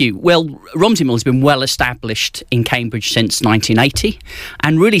that, thank you. Well, Romsey Mill has been well established in Cambridge since 1980,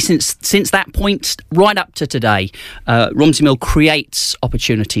 and really since that point right up to today, Romsey Mill creates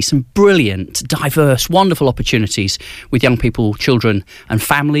opportunities, some brilliant, diverse, wonderful opportunities with young people, children and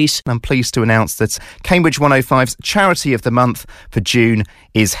families. I'm pleased to announce that Cambridge 105's Charity of the Month for June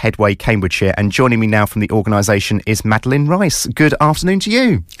is Headway Cambridgeshire, and joining me now from the organisation is Madeline Rice. Good afternoon to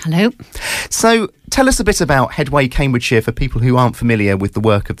you. Hello. So tell us a bit about Headway Cambridgeshire for people who aren't familiar with the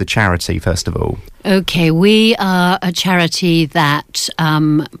work of the charity, first of all. OK, we are a charity that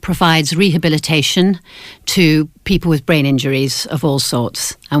provides rehabilitation to people with brain injuries of all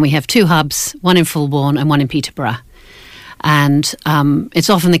sorts. And we have 2 hubs, one in Fulbourn and one in Peterborough. And it's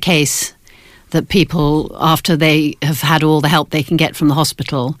often the case that people, after they have had all the help they can get from the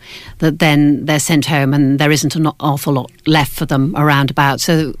hospital, that then they're sent home and there isn't an awful lot left for them around about.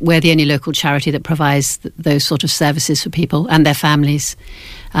 So we're the only local charity that provides those sort of services for people and their families.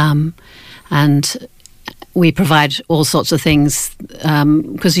 And we provide all sorts of things,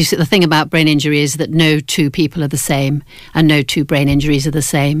 because you see, the thing about brain injury is that no 2 people are the same and no 2 brain injuries are the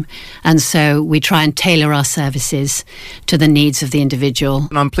same. And so we try and tailor our services to the needs of the individual.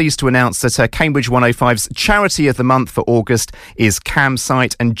 And I'm pleased to announce that Cambridge 105's Charity of the Month for August is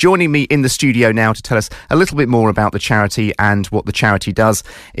CamSite. And joining me in the studio now to tell us a little bit more about the charity and what the charity does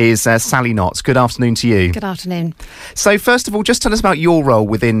is Sally Knott. Good afternoon to you. Good afternoon. So first of all, just tell us about your role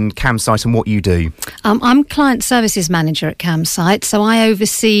within CamSite and what you do. I'm Client Services Manager at CamSite, so I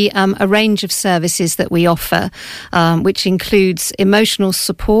oversee a range of services that we offer, which includes emotional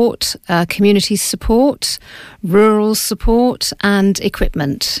support, community support, rural support and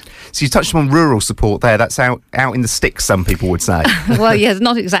equipment. So you touched on rural support there. That's out in the sticks, some people would say. Well, yes,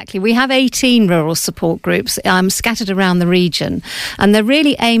 not exactly. We have 18 rural support groups scattered around the region, and they're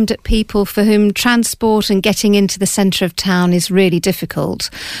really aimed at people for whom transport and getting into the centre of town is really difficult.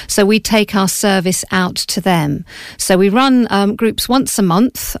 So we take our service out to them. So we run groups once a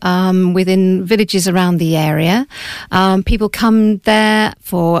month within villages around the area. People come there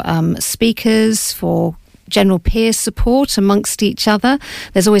for speakers, for general peer support amongst each other.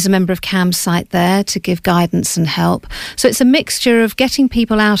 There's always a member of CamSite there to give guidance and help. So it's a mixture of getting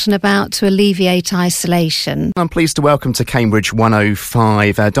people out and about to alleviate isolation. I'm pleased to welcome to Cambridge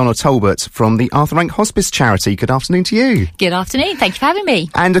 105 Donna Talbot from the Arthur Rank Hospice Charity. Good afternoon to you. Good afternoon. Thank you for having me.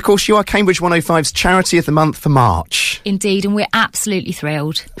 And of course you are Cambridge 105's Charity of the Month for March. Indeed, and we're absolutely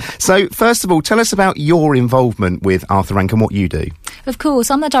thrilled. So first of all, tell us about your involvement with Arthur Rank and what you do. Of course,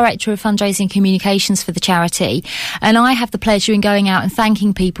 I'm the Director of Fundraising and Communications for the charity, and I have the pleasure in going out and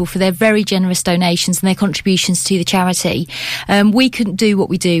thanking people for their very generous donations and their contributions to the charity. We couldn't do what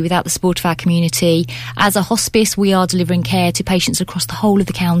we do without the support of our community. As a hospice, we are delivering care to patients across the whole of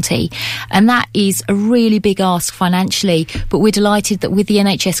the county, and that is a really big ask financially, but we're delighted that with the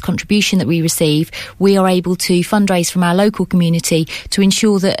NHS contribution that we receive, we are able to fundraise from our local community to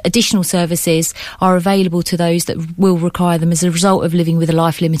ensure that additional services are available to those that will require them as a result of living with a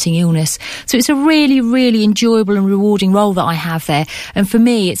life-limiting illness. So it's a really, really enjoyable and rewarding role that I have there. And for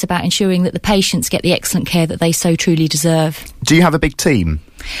me, it's about ensuring that the patients get the excellent care that they so truly deserve. Do you have a big team?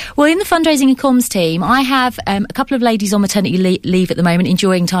 Well, in the fundraising and comms team, I have a couple of ladies on maternity leave at the moment,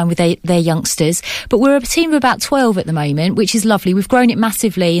 enjoying time with their youngsters. But we're a team of about 12 at the moment, which is lovely. We've grown it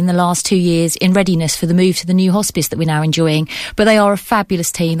massively in the last 2 years in readiness for the move to the new hospice that we're now enjoying. But they are a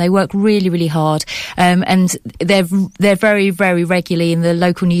fabulous team. They work really, really hard. And they're very, very regularly in the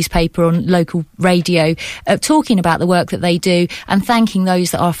local newspaper, on local radio, talking about the work that they do and thanking those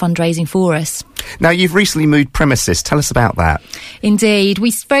that are fundraising for us. Now, you've recently moved premises. Tell us about that. Indeed.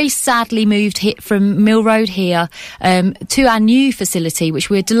 We very sadly moved from Mill Road here to our new facility, which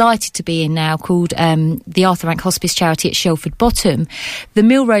we're delighted to be in now, called the Arthur Rank Hospice Charity at Shelford Bottom. The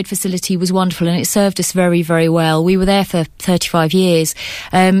Mill Road facility was wonderful and it served us very, very well. We were there for 35 years.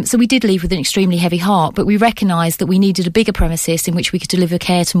 So we did leave with an extremely heavy heart, but we recognised that we needed a bigger premises in which we could deliver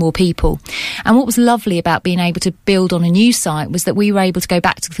care to more people. And what was lovely about being able to build on a new site was that we were able to go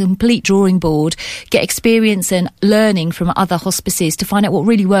back to the complete drawing board, get experience and learning from other hospices to find out what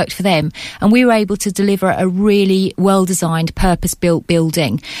really worked for them, and we were able to deliver a really well-designed, purpose-built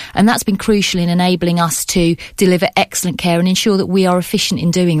building, and that's been crucial in enabling us to deliver excellent care and ensure that we are efficient in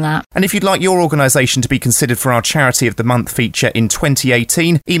doing that. And if you'd like your organisation to be considered for our Charity of the Month feature in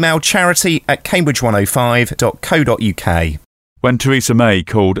 2018, email charity@cambridge105.co.uk. When Theresa May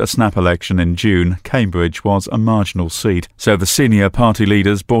called a snap election in June, Cambridge was a marginal seat, so the senior party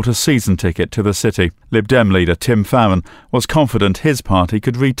leaders bought a season ticket to the city. Lib Dem leader Tim Farron was confident his party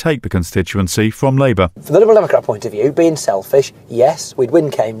could retake the constituency from Labour. From the Liberal Democrat point of view, being selfish, yes, we'd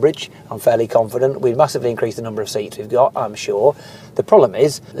win Cambridge, I'm fairly confident. We'd massively increase the number of seats we've got, I'm sure. The problem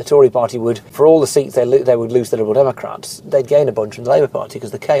is, the Tory party would, for all the seats they would lose the Liberal Democrats, they'd gain a bunch from the Labour Party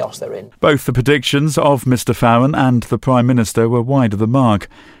because of the chaos they're in. Both the predictions of Mr Farron and the Prime Minister were wide of the mark.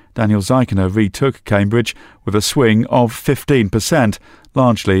 Daniel Zaikener retook Cambridge with a swing of 15%,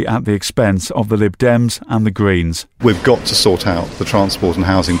 largely at the expense of the Lib Dems and the Greens. We've got to sort out the transport and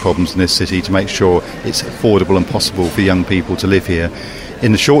housing problems in this city to make sure it's affordable and possible for young people to live here.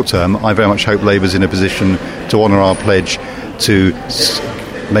 In the short term, I very much hope Labour's in a position to honour our pledge to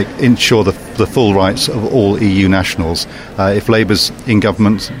ensure the full rights of all EU nationals. If Labour's in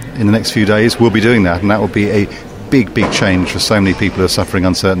government in the next few days, we'll be doing that, and that will be a big change for so many people who are suffering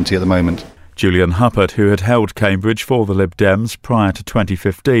uncertainty at the moment. Julian Huppert, who had held Cambridge for the Lib Dems prior to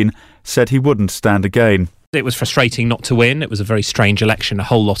 2015, said he wouldn't stand again. It was frustrating not to win. It was a very strange election, a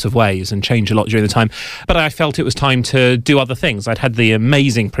whole lot of ways, and changed a lot during the time. But I felt it was time to do other things. I'd had the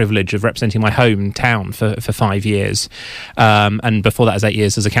amazing privilege of representing my hometown for 5 years, and before that as 8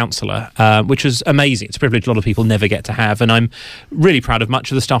 years as a councillor, which was amazing. It's a privilege a lot of people never get to have, and I'm really proud of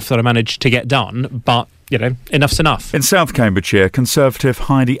much of the stuff that I managed to get done, but enough's enough. In South Cambridgeshire, Conservative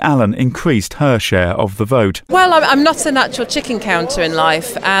Heidi Allen increased her share of the vote. Well, I'm not a natural chicken counter in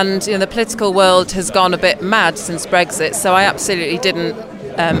life, and the political world has gone a bit mad since Brexit, so I absolutely didn't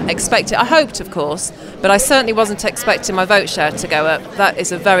expect it. I hoped, of course, but I certainly wasn't expecting my vote share to go up. That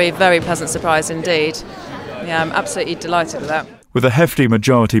is a very, very pleasant surprise indeed. Yeah, I'm absolutely delighted with that. With a hefty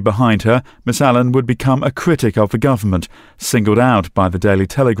majority behind her, Miss Allen would become a critic of the government, singled out by the Daily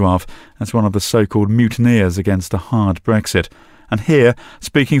Telegraph as one of the so-called mutineers against a hard Brexit. And here,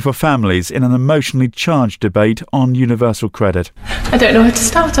 speaking for families in an emotionally charged debate on universal credit. I don't know where to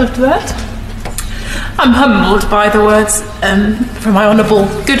start after that. I'm humbled by the words from my honourable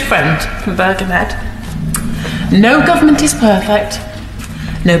good friend from Bergenhead. No government is perfect.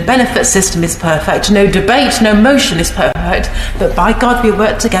 No benefit system is perfect, no debate, no motion is perfect, but by God we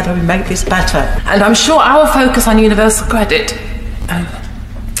work together, we make this better. And I'm sure our focus on universal credit,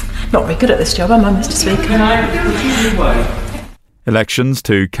 not very good at this job, am I, Mr Speaker? Elections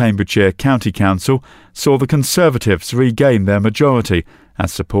to Cambridgeshire County Council saw the Conservatives regain their majority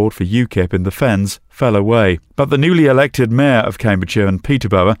as support for UKIP in the Fens fell away. But the newly elected Mayor of Cambridgeshire and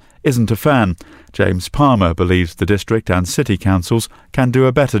Peterborough isn't a fan. James Palmer believes the district and city councils can do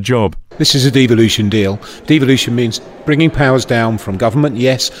a better job. This is a devolution deal. Devolution means bringing powers down from government,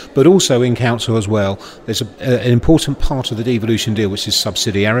 yes, but also in council as well. There's an important part of the devolution deal which is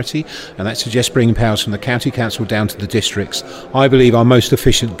subsidiarity, and that suggests bringing powers from the county council down to the districts. I believe our most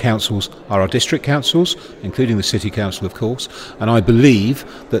efficient councils are our district councils, including the city council of course, and I believe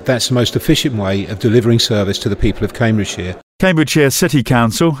that that's the most efficient way of delivering service to the people of Cambridgeshire. Cambridgeshire City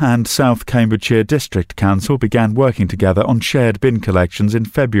Council and South Cambridgeshire District Council began working together on shared bin collections in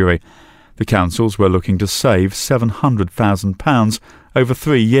February. The councils were looking to save £700,000 over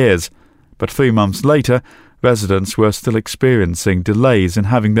 3 years, but 3 months later, residents were still experiencing delays in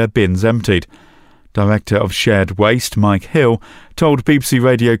having their bins emptied. Director of Shared Waste, Mike Hill, told BBC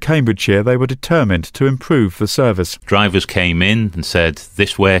Radio Cambridgeshire they were determined to improve the service. Drivers came in and said,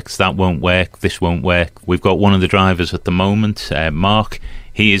 this works, that won't work, this won't work. We've got one of the drivers at the moment, Mark.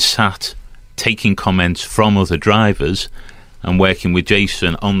 He is sat taking comments from other drivers and working with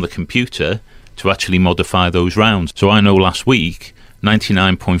Jason on the computer to actually modify those rounds. So I know last week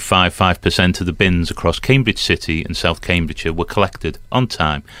 99.55% of the bins across Cambridge City and South Cambridgeshire were collected on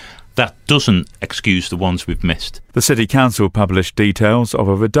time. That doesn't excuse the ones we've missed. The City Council published details of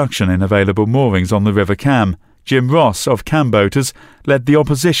a reduction in available moorings on the River Cam. Jim Ross of Cam Boaters led the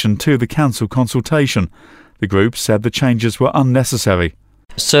opposition to the council consultation. The group said the changes were unnecessary.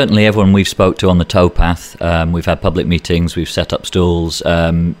 Certainly everyone we've spoke to on the towpath, we've had public meetings, we've set up stalls,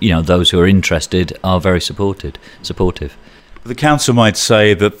 those who are interested are very supportive. The council might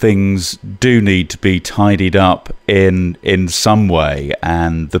say that things do need to be tidied up in some way,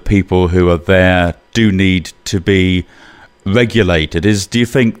 and the people who are there do need to be regulated. Do you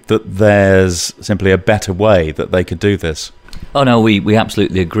think that there's simply a better way that they could do this? Oh no, we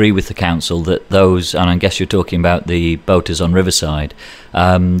absolutely agree with the council that those, and I guess you're talking about the boaters on Riverside,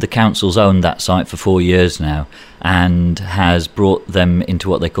 the council's owned that site for 4 years now, and has brought them into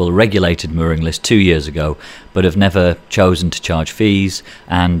what they call a regulated mooring list 2 years ago, but have never chosen to charge fees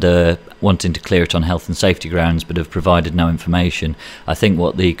and wanting to clear it on health and safety grounds, but have provided no information. I think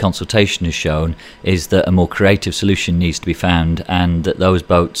what the consultation has shown is that a more creative solution needs to be found, and that those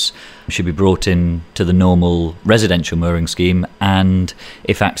boats should be brought in to the normal residential mooring scheme, and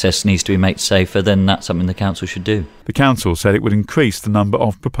if access needs to be made safer, then that's something the council should do. The council said it would increase the number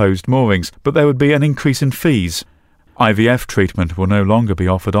of proposed moorings, but there would be an increase in fees. IVF treatment will no longer be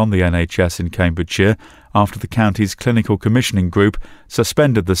offered on the NHS in Cambridgeshire after the county's clinical commissioning group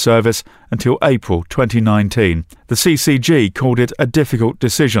suspended the service until April 2019. The CCG called it a difficult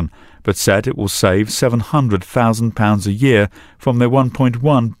decision, but said it will save £700,000 a year from their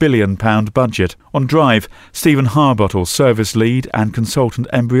 £1.1 billion budget. On Drive, Stephen Harbottle, service lead and consultant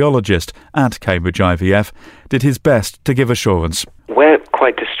embryologist at Cambridge IVF, did his best to give assurance. We're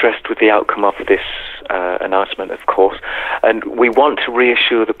quite distressed with the outcome of this announcement, of course, and we want to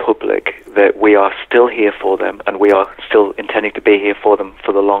reassure the public that we are still here for them, and we are still intending to be here for them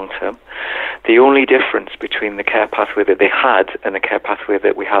for the long term. The only difference between the care pathway that they had and the care pathway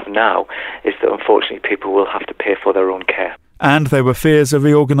that we have now is that unfortunately people will have to pay for their own care. And there were fears a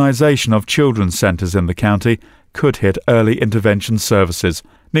reorganisation of children's centres in the county could hit early intervention services.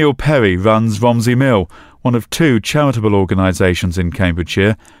 Neil Perry runs Romsey Mill, one of 2 charitable organisations in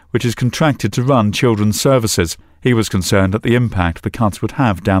Cambridgeshire which is contracted to run children's services. He was concerned at the impact the cuts would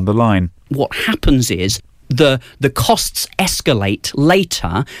have down the line. What happens is the costs escalate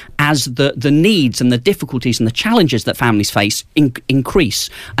later as the needs and the difficulties and the challenges that families face increase.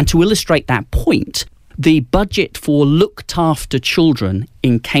 And to illustrate that point, the budget for looked after children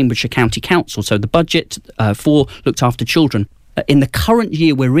in Cambridgeshire County Council, so the budget for looked after children, in the current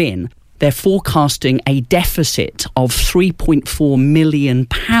year we're in, they're forecasting a deficit of £3.4 million.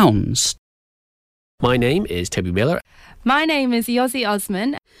 My name is Toby Miller. My name is Yossi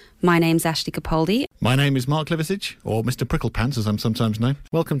Osman. My name's Ashley Capaldi. My name is Mark Liversidge, or Mr. Pricklepants as I'm sometimes known.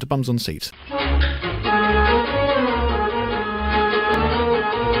 Welcome to Bums on Seats.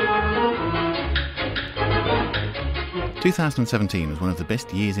 2017 was one of the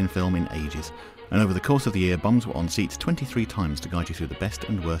best years in film in ages, and over the course of the year, Bums were on seats 23 times to guide you through the best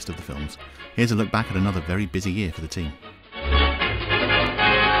and worst of the films. Here's a look back at another very busy year for the team.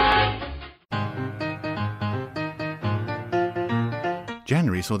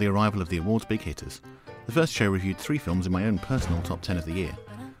 January saw the arrival of the awards big hitters. The first show reviewed 3 films in my own personal top 10 of the year.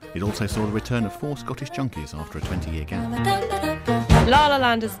 It also saw the return of 4 Scottish junkies after a 20-year gap. La La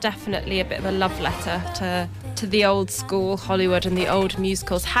Land is definitely a bit of a love letter to the old school Hollywood and the old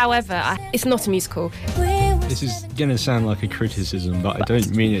musicals. However, it's not a musical. This is going to sound like a criticism, but I don't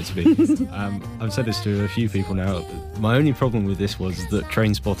mean it to be. I've said this to a few people now. My only problem with this was that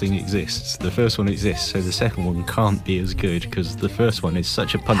Trainspotting exists. The first one exists, so the second one can't be as good because the first one is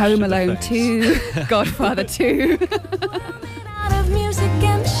such a punch Home to the Alone face. 2, Godfather 2.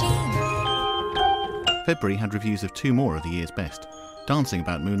 February had reviews of 2 more of the year's best, Dancing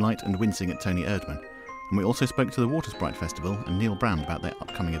About Moonlight and Wincing at Tony Erdmann. And we also spoke to the Watersprite Festival and Neil Brand about their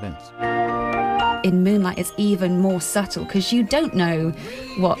upcoming events. In Moonlight, it's even more subtle because you don't know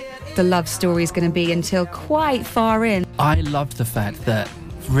what the love story is going to be until quite far in. I loved the fact that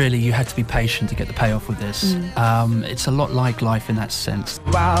really you had to be patient to get the payoff with this. It's a lot like life in that sense.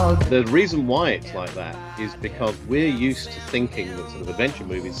 The reason why it's like that is because we're used to thinking that sort of adventure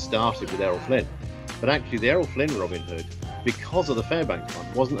movies started with Errol Flynn. But actually the Errol Flynn Robin Hood, because of the Fairbanks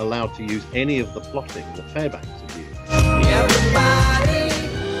Fund, wasn't allowed to use any of the plotting that Fairbanks had used.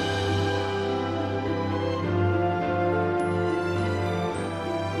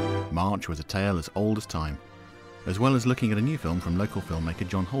 March was a tale as old as time. As well as looking at a new film from local filmmaker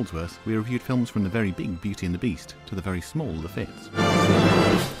John Holdsworth, we reviewed films from the very big Beauty and the Beast to the very small The Fits.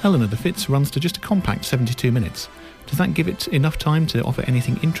 Eleanor, The Fits runs to just a compact 72 minutes. Does that give it enough time to offer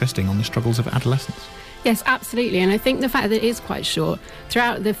anything interesting on the struggles of adolescence? Yes, absolutely. And I think the fact that it is quite short,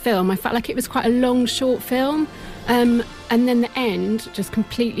 throughout the film, I felt like it was quite a long, short film. And then the end just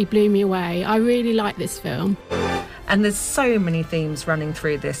completely blew me away. I really like this film. And there's so many themes running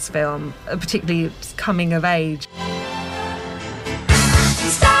through this film, particularly coming of age.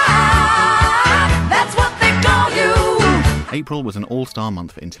 That's what they call you. April was an all-star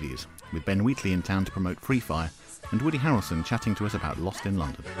month for interviews, with Ben Wheatley in town to promote Free Fire, and Woody Harrelson chatting to us about Lost in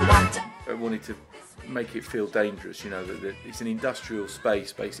London. wanted to make it feel dangerous, that it's an industrial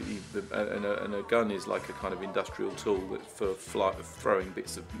space basically, and a gun is like a kind of industrial tool that for throwing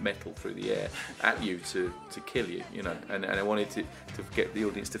bits of metal through the air at you to kill you, and I wanted to get the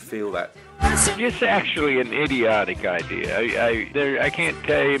audience to feel that. It's actually an idiotic idea. I can't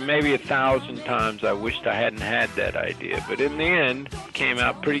tell you, maybe 1,000 times I wished I hadn't had that idea, but in the end, it came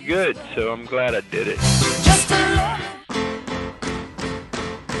out pretty good, so I'm glad I did it.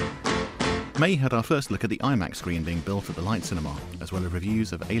 May had our first look at the IMAX screen being built at the Light Cinema, as well as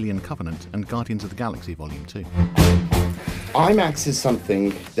reviews of Alien Covenant and Guardians of the Galaxy Volume 2. IMAX is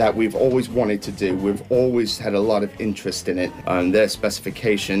something that we've always wanted to do. We've always had a lot of interest in it. Their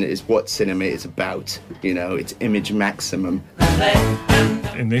specification is what cinema is about. It's image maximum.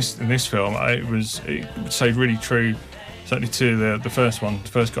 In this film, it stayed really true, certainly to the first one, the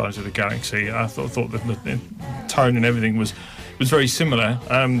first Guardians of the Galaxy. I thought that the tone and everything was very similar.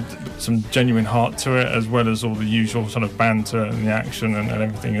 Some genuine heart to it, as well as all the usual sort of banter and the action and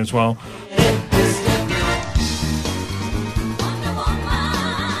everything as well.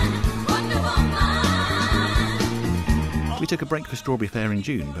 We took a break for Strawberry Fair in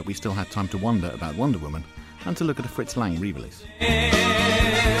June, but we still had time to wonder about Wonder Woman and to look at a Fritz Lang re-release.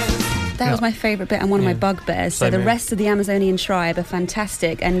 That was my favourite bit and one of my bugbears. So the rest of the Amazonian tribe are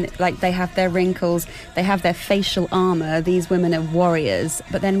fantastic, and they have their wrinkles, they have their facial armour. These women are warriors,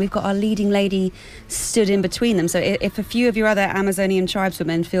 but then we've got our leading lady stood in between them. So if a few of your other Amazonian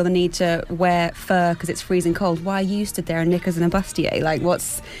tribeswomen feel the need to wear fur because it's freezing cold, why are you stood there in knickers and a bustier?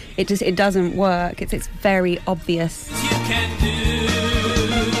 It doesn't work. It's very obvious.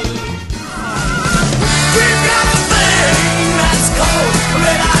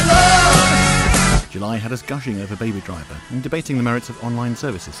 July had us gushing over Baby Driver and debating the merits of online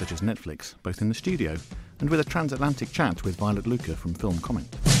services such as Netflix, both in the studio and with a transatlantic chat with Violet Luca from Film Comment.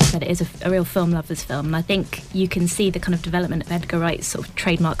 That it is a real film lover's film, and I think you can see the kind of development of Edgar Wright's sort of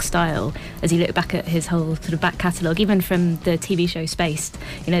trademark style as you look back at his whole sort of back catalogue, even from the TV show Spaced.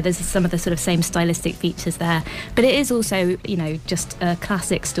 There's some of the sort of same stylistic features there, but it is also, just a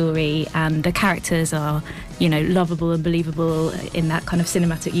classic story, and the characters are, lovable and believable in that kind of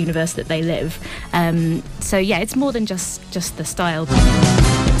cinematic universe that they live. So yeah, it's more than just the style.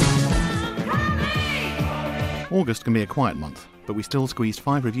 August can be a quiet month, but we still squeezed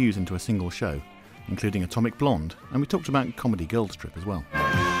 5 reviews into a single show, including Atomic Blonde, and we talked about Comedy Girls Trip as well.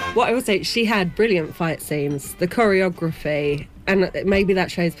 What I would say, she had brilliant fight scenes, the choreography, and maybe that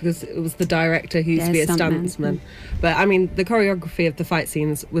shows because it was the director who used to be a stuntsman. But I mean, the choreography of the fight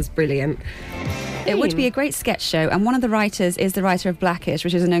scenes was brilliant. It would be a great sketch show, and one of the writers is the writer of Blackish,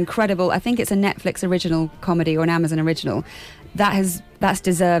 which is an incredible, I think it's a Netflix original comedy or an Amazon original. That's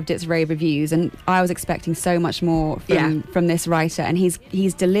deserved its rave reviews, and I was expecting so much more from this writer, and he's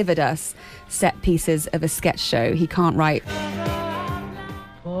delivered us set pieces of a sketch show. He can't write.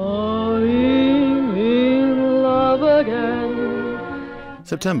 Falling in love again.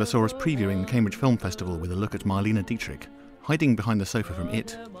 September saw us previewing the Cambridge Film Festival with a look at Marlene Dietrich, hiding behind the sofa from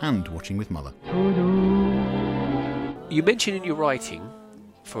It, and watching with Muller. You mentioned in your writing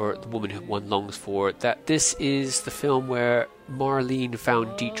for The Woman Who One Longs For that this is the film where Marlene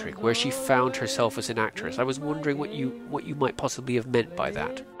found Dietrich, where she found herself as an actress. I was wondering what you might possibly have meant by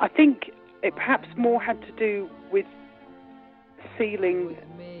that. I think it perhaps more had to do with sealing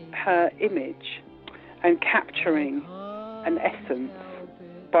her image and capturing an essence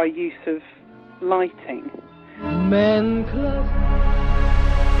by use of lighting.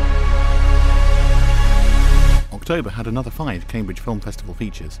 October had another 5 Cambridge Film Festival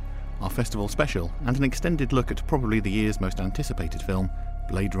features, our festival special, and an extended look at probably the year's most anticipated film,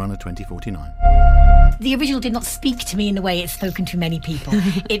 Blade Runner 2049. The original did not speak to me in the way it's spoken to many people.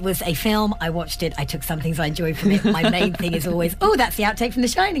 It was a film, I watched it, I took some things I enjoyed from it. My main thing is always, that's the outtake from The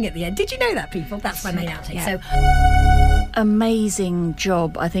Shining at the end. Did you know that, people? That's my main outtake. Yeah. Amazing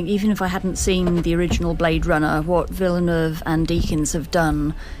job. I think even if I hadn't seen the original Blade Runner, what Villeneuve and Deakins have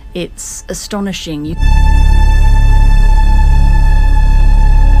done, it's astonishing.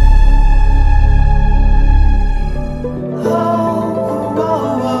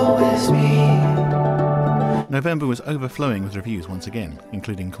 November was overflowing with reviews once again,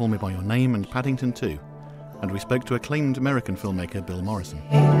 including Call Me By Your Name and Paddington 2, and we spoke to acclaimed American filmmaker Bill Morrison.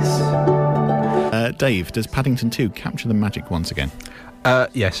 Dave, does Paddington 2 capture the magic once again?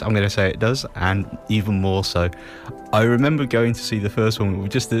 Yes, I'm going to say it does, and even more so. I remember going to see the first one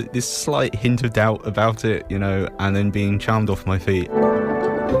with just this slight hint of doubt about it, and then being charmed off my feet.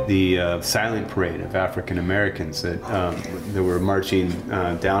 the silent parade of African Americans that were marching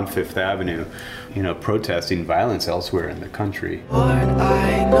down Fifth Avenue, protesting violence elsewhere in the country. Lord,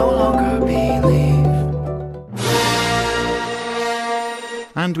 I no longer believe.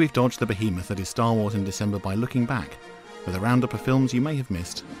 And we've dodged the behemoth that is Star Wars in December by looking back, with a roundup of films you may have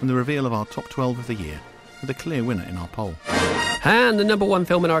missed and the reveal of our top 12 of the year, with a clear winner in our poll. And the number one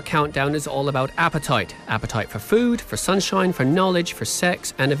film in our countdown is all about appetite. Appetite for food, for sunshine, for knowledge, for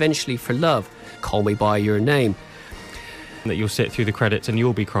sex, and eventually for love. Call Me By Your Name. That you'll sit through the credits and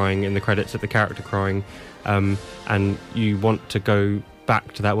you'll be crying in the credits at the character crying, and you want to go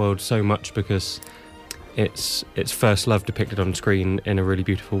back to that world so much because it's first love depicted on screen in a really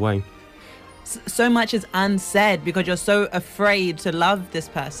beautiful way. So much is unsaid because you're so afraid to love this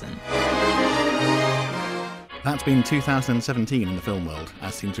person. That's been 2017 in the film world,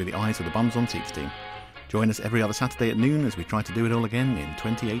 as seen through the eyes of the Bums on Seats team. Join us every other Saturday at noon as we try to do it all again in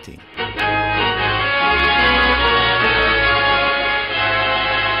 2018.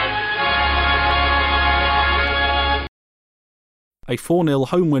 A 4-0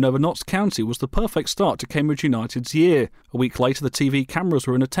 home win over Notts County was the perfect start to Cambridge United's year. A week later, the TV cameras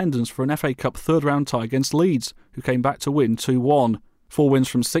were in attendance for an FA Cup third-round tie against Leeds, who came back to win 2-1. 4 wins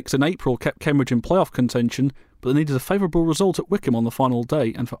from 6 in April kept Cambridge in playoff contention, but they needed a favourable result at Wycombe on the final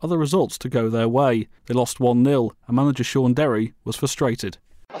day and for other results to go their way. They lost 1-0, and manager Sean Derry was frustrated.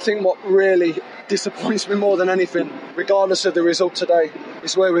 I think what really disappoints me more than anything, regardless of the result today,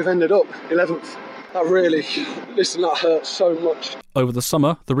 is where we've ended up, 11th. That hurts so much. Over the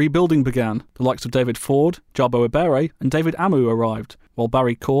summer, the rebuilding began. The likes of David Ford, Jabo Ibere and David Amu arrived, while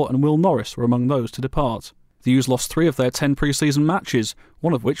Barry Corr and Will Norris were among those to depart. The U's lost 3 of their 10 pre-season matches,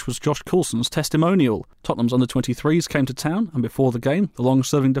 one of which was Josh Coulson's testimonial. Tottenham's under-23s came to town, and before the game, the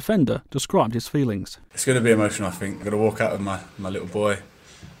long-serving defender described his feelings. It's going to be emotional, I think. I'm going to walk out with my little boy,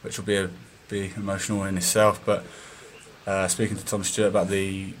 which will be emotional in itself, but speaking to Tom Stewart about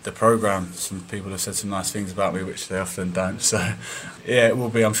the programme, some people have said some nice things about me, which they often don't. So, yeah, it will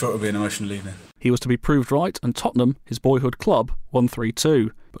be. I'm sure it will be an emotional evening. He was to be proved right, and Tottenham, his boyhood club, won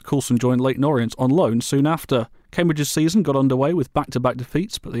 3-2. But Coulson joined Leyton Orient on loan soon after. Cambridge's season got underway with back-to-back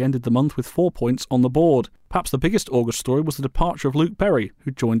defeats, but they ended the month with 4 points on the board. Perhaps the biggest August story was the departure of Luke Berry,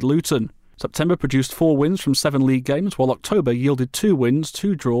 who joined Luton. September produced 4 wins from 7 league games, while October yielded 2 wins,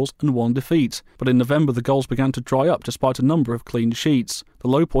 2 draws and 1 defeat. But in November the goals began to dry up despite a number of clean sheets. The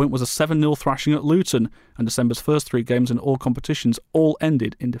low point was a 7-0 thrashing at Luton, and December's first 3 games in all competitions all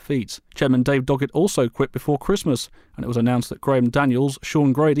ended in defeat. Chairman Dave Doggett also quit before Christmas, and it was announced that Graham Daniels,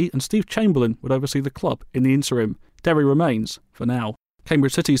 Sean Grady and Steve Chamberlain would oversee the club in the interim. Derry remains, for now.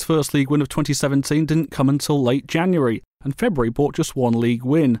 Cambridge City's first league win of 2017 didn't come until late January, and February brought just 1 league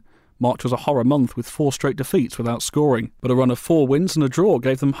win. March was a horror month with 4 straight defeats without scoring, but a run of 4 wins and a draw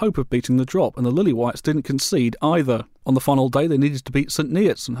gave them hope of beating the drop, and the Lily Whites didn't concede either. On the final day they needed to beat St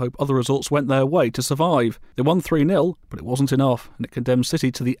Neots and hope other results went their way to survive. They won 3-0, but it wasn't enough, and it condemned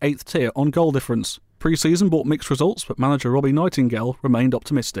City to the 8th tier on goal difference. Pre-season brought mixed results, but manager Robbie Nightingale remained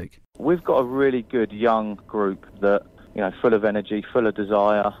optimistic. We've got a really good young group that, full of energy, full of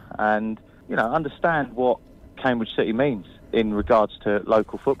desire, and, understand what Cambridge City means in regards to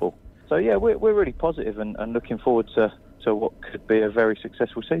local football. So, yeah, we're really positive and looking forward to what could be a very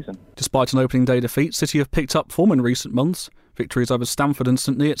successful season. Despite an opening day defeat, City have picked up form in recent months. Victories over Stamford and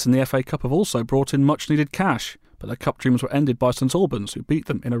St Neots in the FA Cup have also brought in much-needed cash, but their cup dreams were ended by St Albans, who beat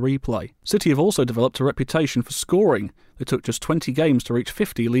them in a replay. City have also developed a reputation for scoring. They took just 20 games to reach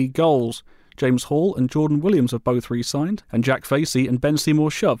 50 league goals. James Hall and Jordan Williams have both re-signed, and Jack Facey and Ben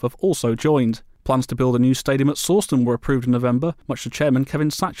Seymour-Shove have also joined. Plans to build a new stadium at Sawston were approved in November, much to Chairman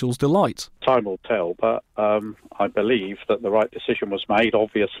Kevin Satchel's delight. Time will tell, but I believe that the right decision was made,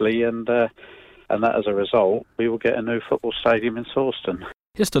 obviously, and that as a result, we will get a new football stadium in Sawston.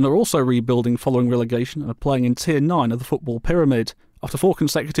 Histon are also rebuilding following relegation and are playing in Tier 9 of the football pyramid. After 4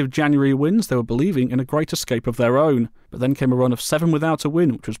 consecutive January wins, they were believing in a great escape of their own. But then came a run of 7 without a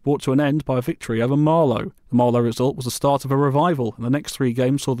win, which was brought to an end by a victory over Marlow. The Marlow result was the start of a revival, and the next 3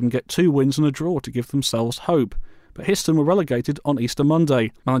 games saw them get 2 wins and a draw to give themselves hope. But Histon were relegated on Easter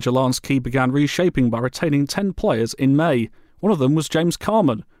Monday. Manager Lance Key began reshaping by retaining 10 players in May. One of them was James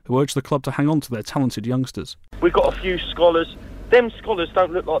Carman, who urged the club to hang on to their talented youngsters. We've got a few scholars. Them scholars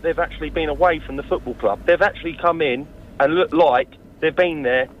don't look like they've actually been away from the football club. They've actually come in and look like they've been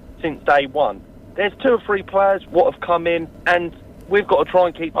there since day one. There's 2 or 3 players what have come in, and we've got to try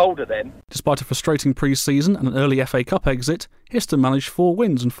and keep hold of them. Despite a frustrating pre-season and an early FA Cup exit, Histon managed 4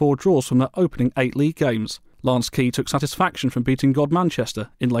 wins and 4 draws from their opening 8 league games. Lance Key took satisfaction from beating God Manchester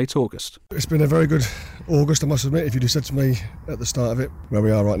in late August. It's been a very good August, I must admit. If you'd have said to me at the start of it where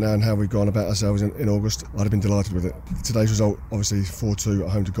we are right now and how we've gone about ourselves in August, I'd have been delighted with it. Today's result, obviously 4-2 at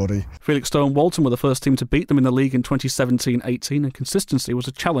home to Goddy. Felixstowe Walton were the first team to beat them in the league in 2017-18, and consistency was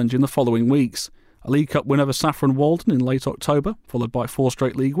a challenge in the following weeks. A League Cup win over Saffron Walden in late October, followed by 4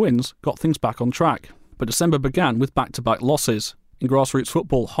 straight league wins, got things back on track. But December began with back-to-back losses. In grassroots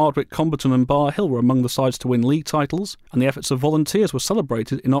football, Hardwick, Comberton and Bar Hill were among the sides to win league titles, and the efforts of volunteers were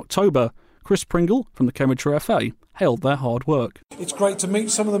celebrated in October. Chris Pringle, from the Cambridgeshire FA, hailed their hard work. It's great to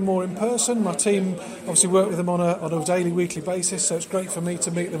meet some of them more in person. My team obviously work with them on a daily, weekly basis, so it's great for me to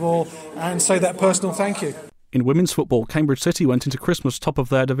meet them all and say that personal thank you. In women's football, Cambridge City went into Christmas top of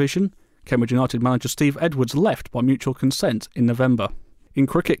their division. Cambridge United manager Steve Edwards left by mutual consent in November. In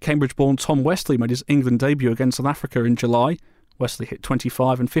cricket, Cambridge-born Tom Westley made his England debut against South Africa in July. Westley hit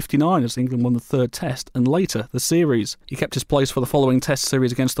 25 and 59 as England won the third test and later the series. He kept his place for the following test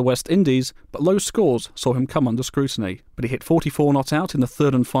series against the West Indies, but low scores saw him come under scrutiny. But he hit 44 not out in the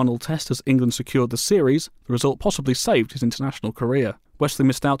third and final test as England secured the series. The result possibly saved his international career. Wesley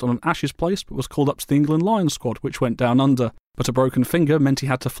missed out on an Ashes place but was called up to the England Lions squad, which went down under. But a broken finger meant he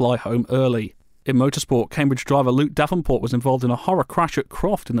had to fly home early. In motorsport, Cambridge driver Luke Davenport was involved in a horror crash at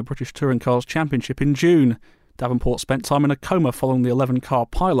Croft in the British Touring Cars Championship in June. Davenport spent time in a coma following the 11-car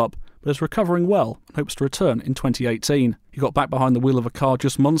pile-up, but is recovering well and hopes to return in 2018. He got back behind the wheel of a car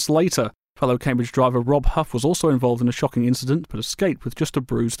just months later. Fellow Cambridge driver Rob Huff was also involved in a shocking incident, but escaped with just a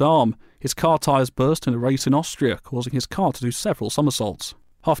bruised arm. His car tyres burst in a race in Austria, causing his car to do several somersaults.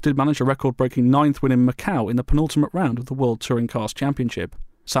 Huff did manage a record-breaking 9th win in Macau in the penultimate round of the World Touring Cars Championship.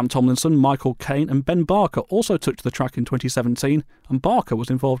 Sam Tomlinson, Michael Caine and Ben Barker also took to the track in 2017, and Barker was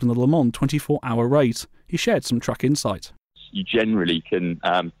involved in the Le Mans 24-hour race. He shared some track insight. You generally can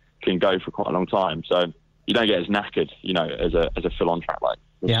go for quite a long time, so you don't get as knackered, as a full-on track like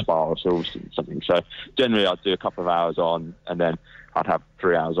Spa or something. So generally I'd do a couple of hours on, and then I'd have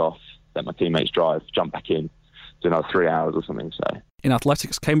 3 hours off, let my teammates drive, jump back in, do another 3 hours or something. So. In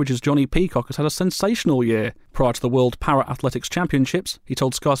athletics, Cambridge's Johnny Peacock has had a sensational year. Prior to the World Para-Athletics Championships, he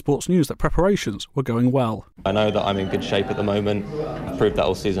told Sky Sports News that preparations were going well. I know that I'm in good shape at the moment. I've proved that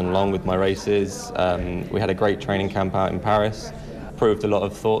all season long with my races. We had a great training camp out in Paris. Proved a lot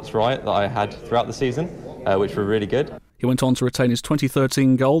of thoughts right that I had throughout the season, which were really good. He went on to retain his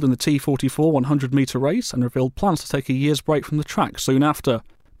 2013 gold in the T44 100-metre race and revealed plans to take a year's break from the track soon after.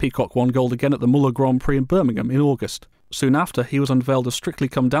 Peacock won gold again at the Muller Grand Prix in Birmingham in August. Soon after, he was unveiled as Strictly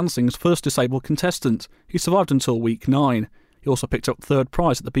Come Dancing's first disabled contestant. He survived until week 9. He also picked up third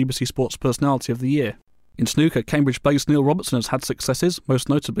prize at the BBC Sports Personality of the Year. In snooker, Cambridge-based Neil Robertson has had successes, most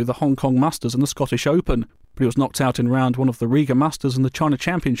notably the Hong Kong Masters and the Scottish Open, but he was knocked out in round 1 of the Riga Masters and the China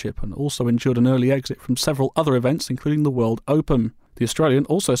Championship, and also endured an early exit from several other events, including the World Open. The Australian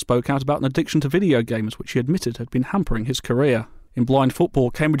also spoke out about an addiction to video games, which he admitted had been hampering his career. In blind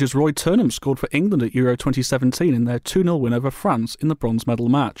football, Cambridge's Roy Turnham scored for England at Euro 2017 in their 2-0 win over France in the bronze medal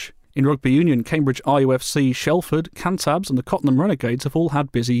match. In rugby union, Cambridge IUFC, Shelford, Cantabs and the Cottenham Renegades have all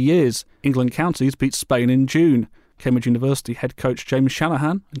had busy years. England Counties beat Spain in June. Cambridge University head coach James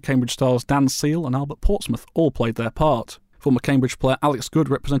Shanahan and Cambridge stars Dan Seal and Albert Portsmouth all played their part. Former Cambridge player Alex Good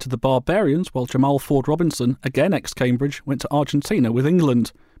represented the Barbarians, while Jamal Ford-Robinson, again ex-Cambridge, went to Argentina with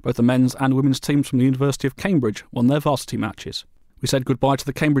England. Both the men's and women's teams from the University of Cambridge won their varsity matches. We said goodbye to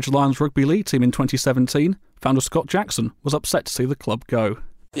the Cambridge Lions Rugby League team in 2017. Founder Scott Jackson was upset to see the club go.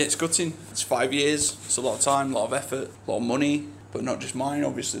 Yeah, it's gutting. It's 5 years. It's a lot of time, a lot of effort, a lot of money, but not just mine.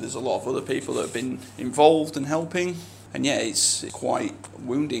 Obviously, there's a lot of other people that have been involved and helping. And yeah, it's quite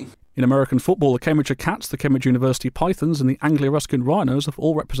wounding. In American football, the Cambridge Cats, the Cambridge University Pythons and the Anglia Ruskin Rhinos have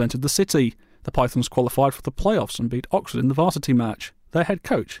all represented the city. The Pythons qualified for the playoffs and beat Oxford in the varsity match. Their head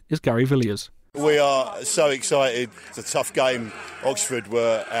coach is Gary Villiers. We are so excited. It's a tough game. Oxford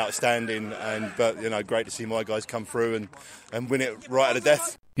were outstanding, but great to see my guys come through and win it right out of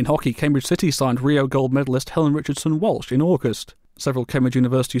death. In hockey, Cambridge City signed Rio gold medalist Helen Richardson-Walsh in August. Several Cambridge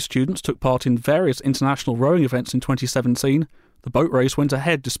University students took part in various international rowing events in 2017. The boat race went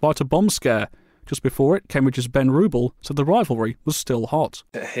ahead despite a bomb scare. Just before it, Cambridge's Ben Rubel said the rivalry was still hot.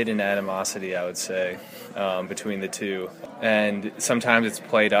 A hidden animosity, I would say, between the two. And sometimes it's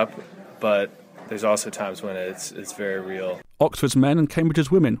played up, but there's also times when it's very real. Oxford's men and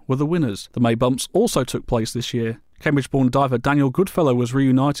Cambridge's women were the winners. The May Bumps also took place this year. Cambridge-born diver Daniel Goodfellow was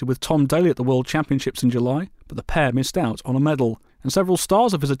reunited with Tom Daly at the World Championships in July, but the pair missed out on a medal. And several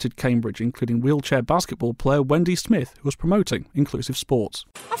stars have visited Cambridge, including wheelchair basketball player Wendy Smith, who was promoting inclusive sports.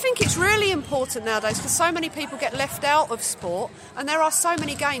 I think it's really important nowadays because so many people get left out of sport, and there are so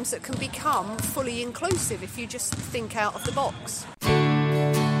many games that can become fully inclusive if you just think out of the box.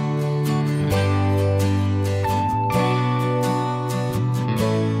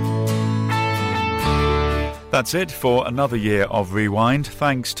 That's it for another year of Rewind.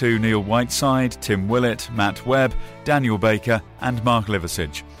 Thanks to Neil Whiteside, Tim Willett, Matt Webb, Daniel Baker and Mark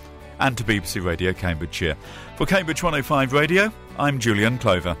Liversidge. And to BBC Radio Cambridgeshire. For Cambridge 105 Radio, I'm Julian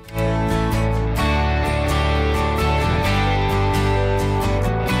Clover.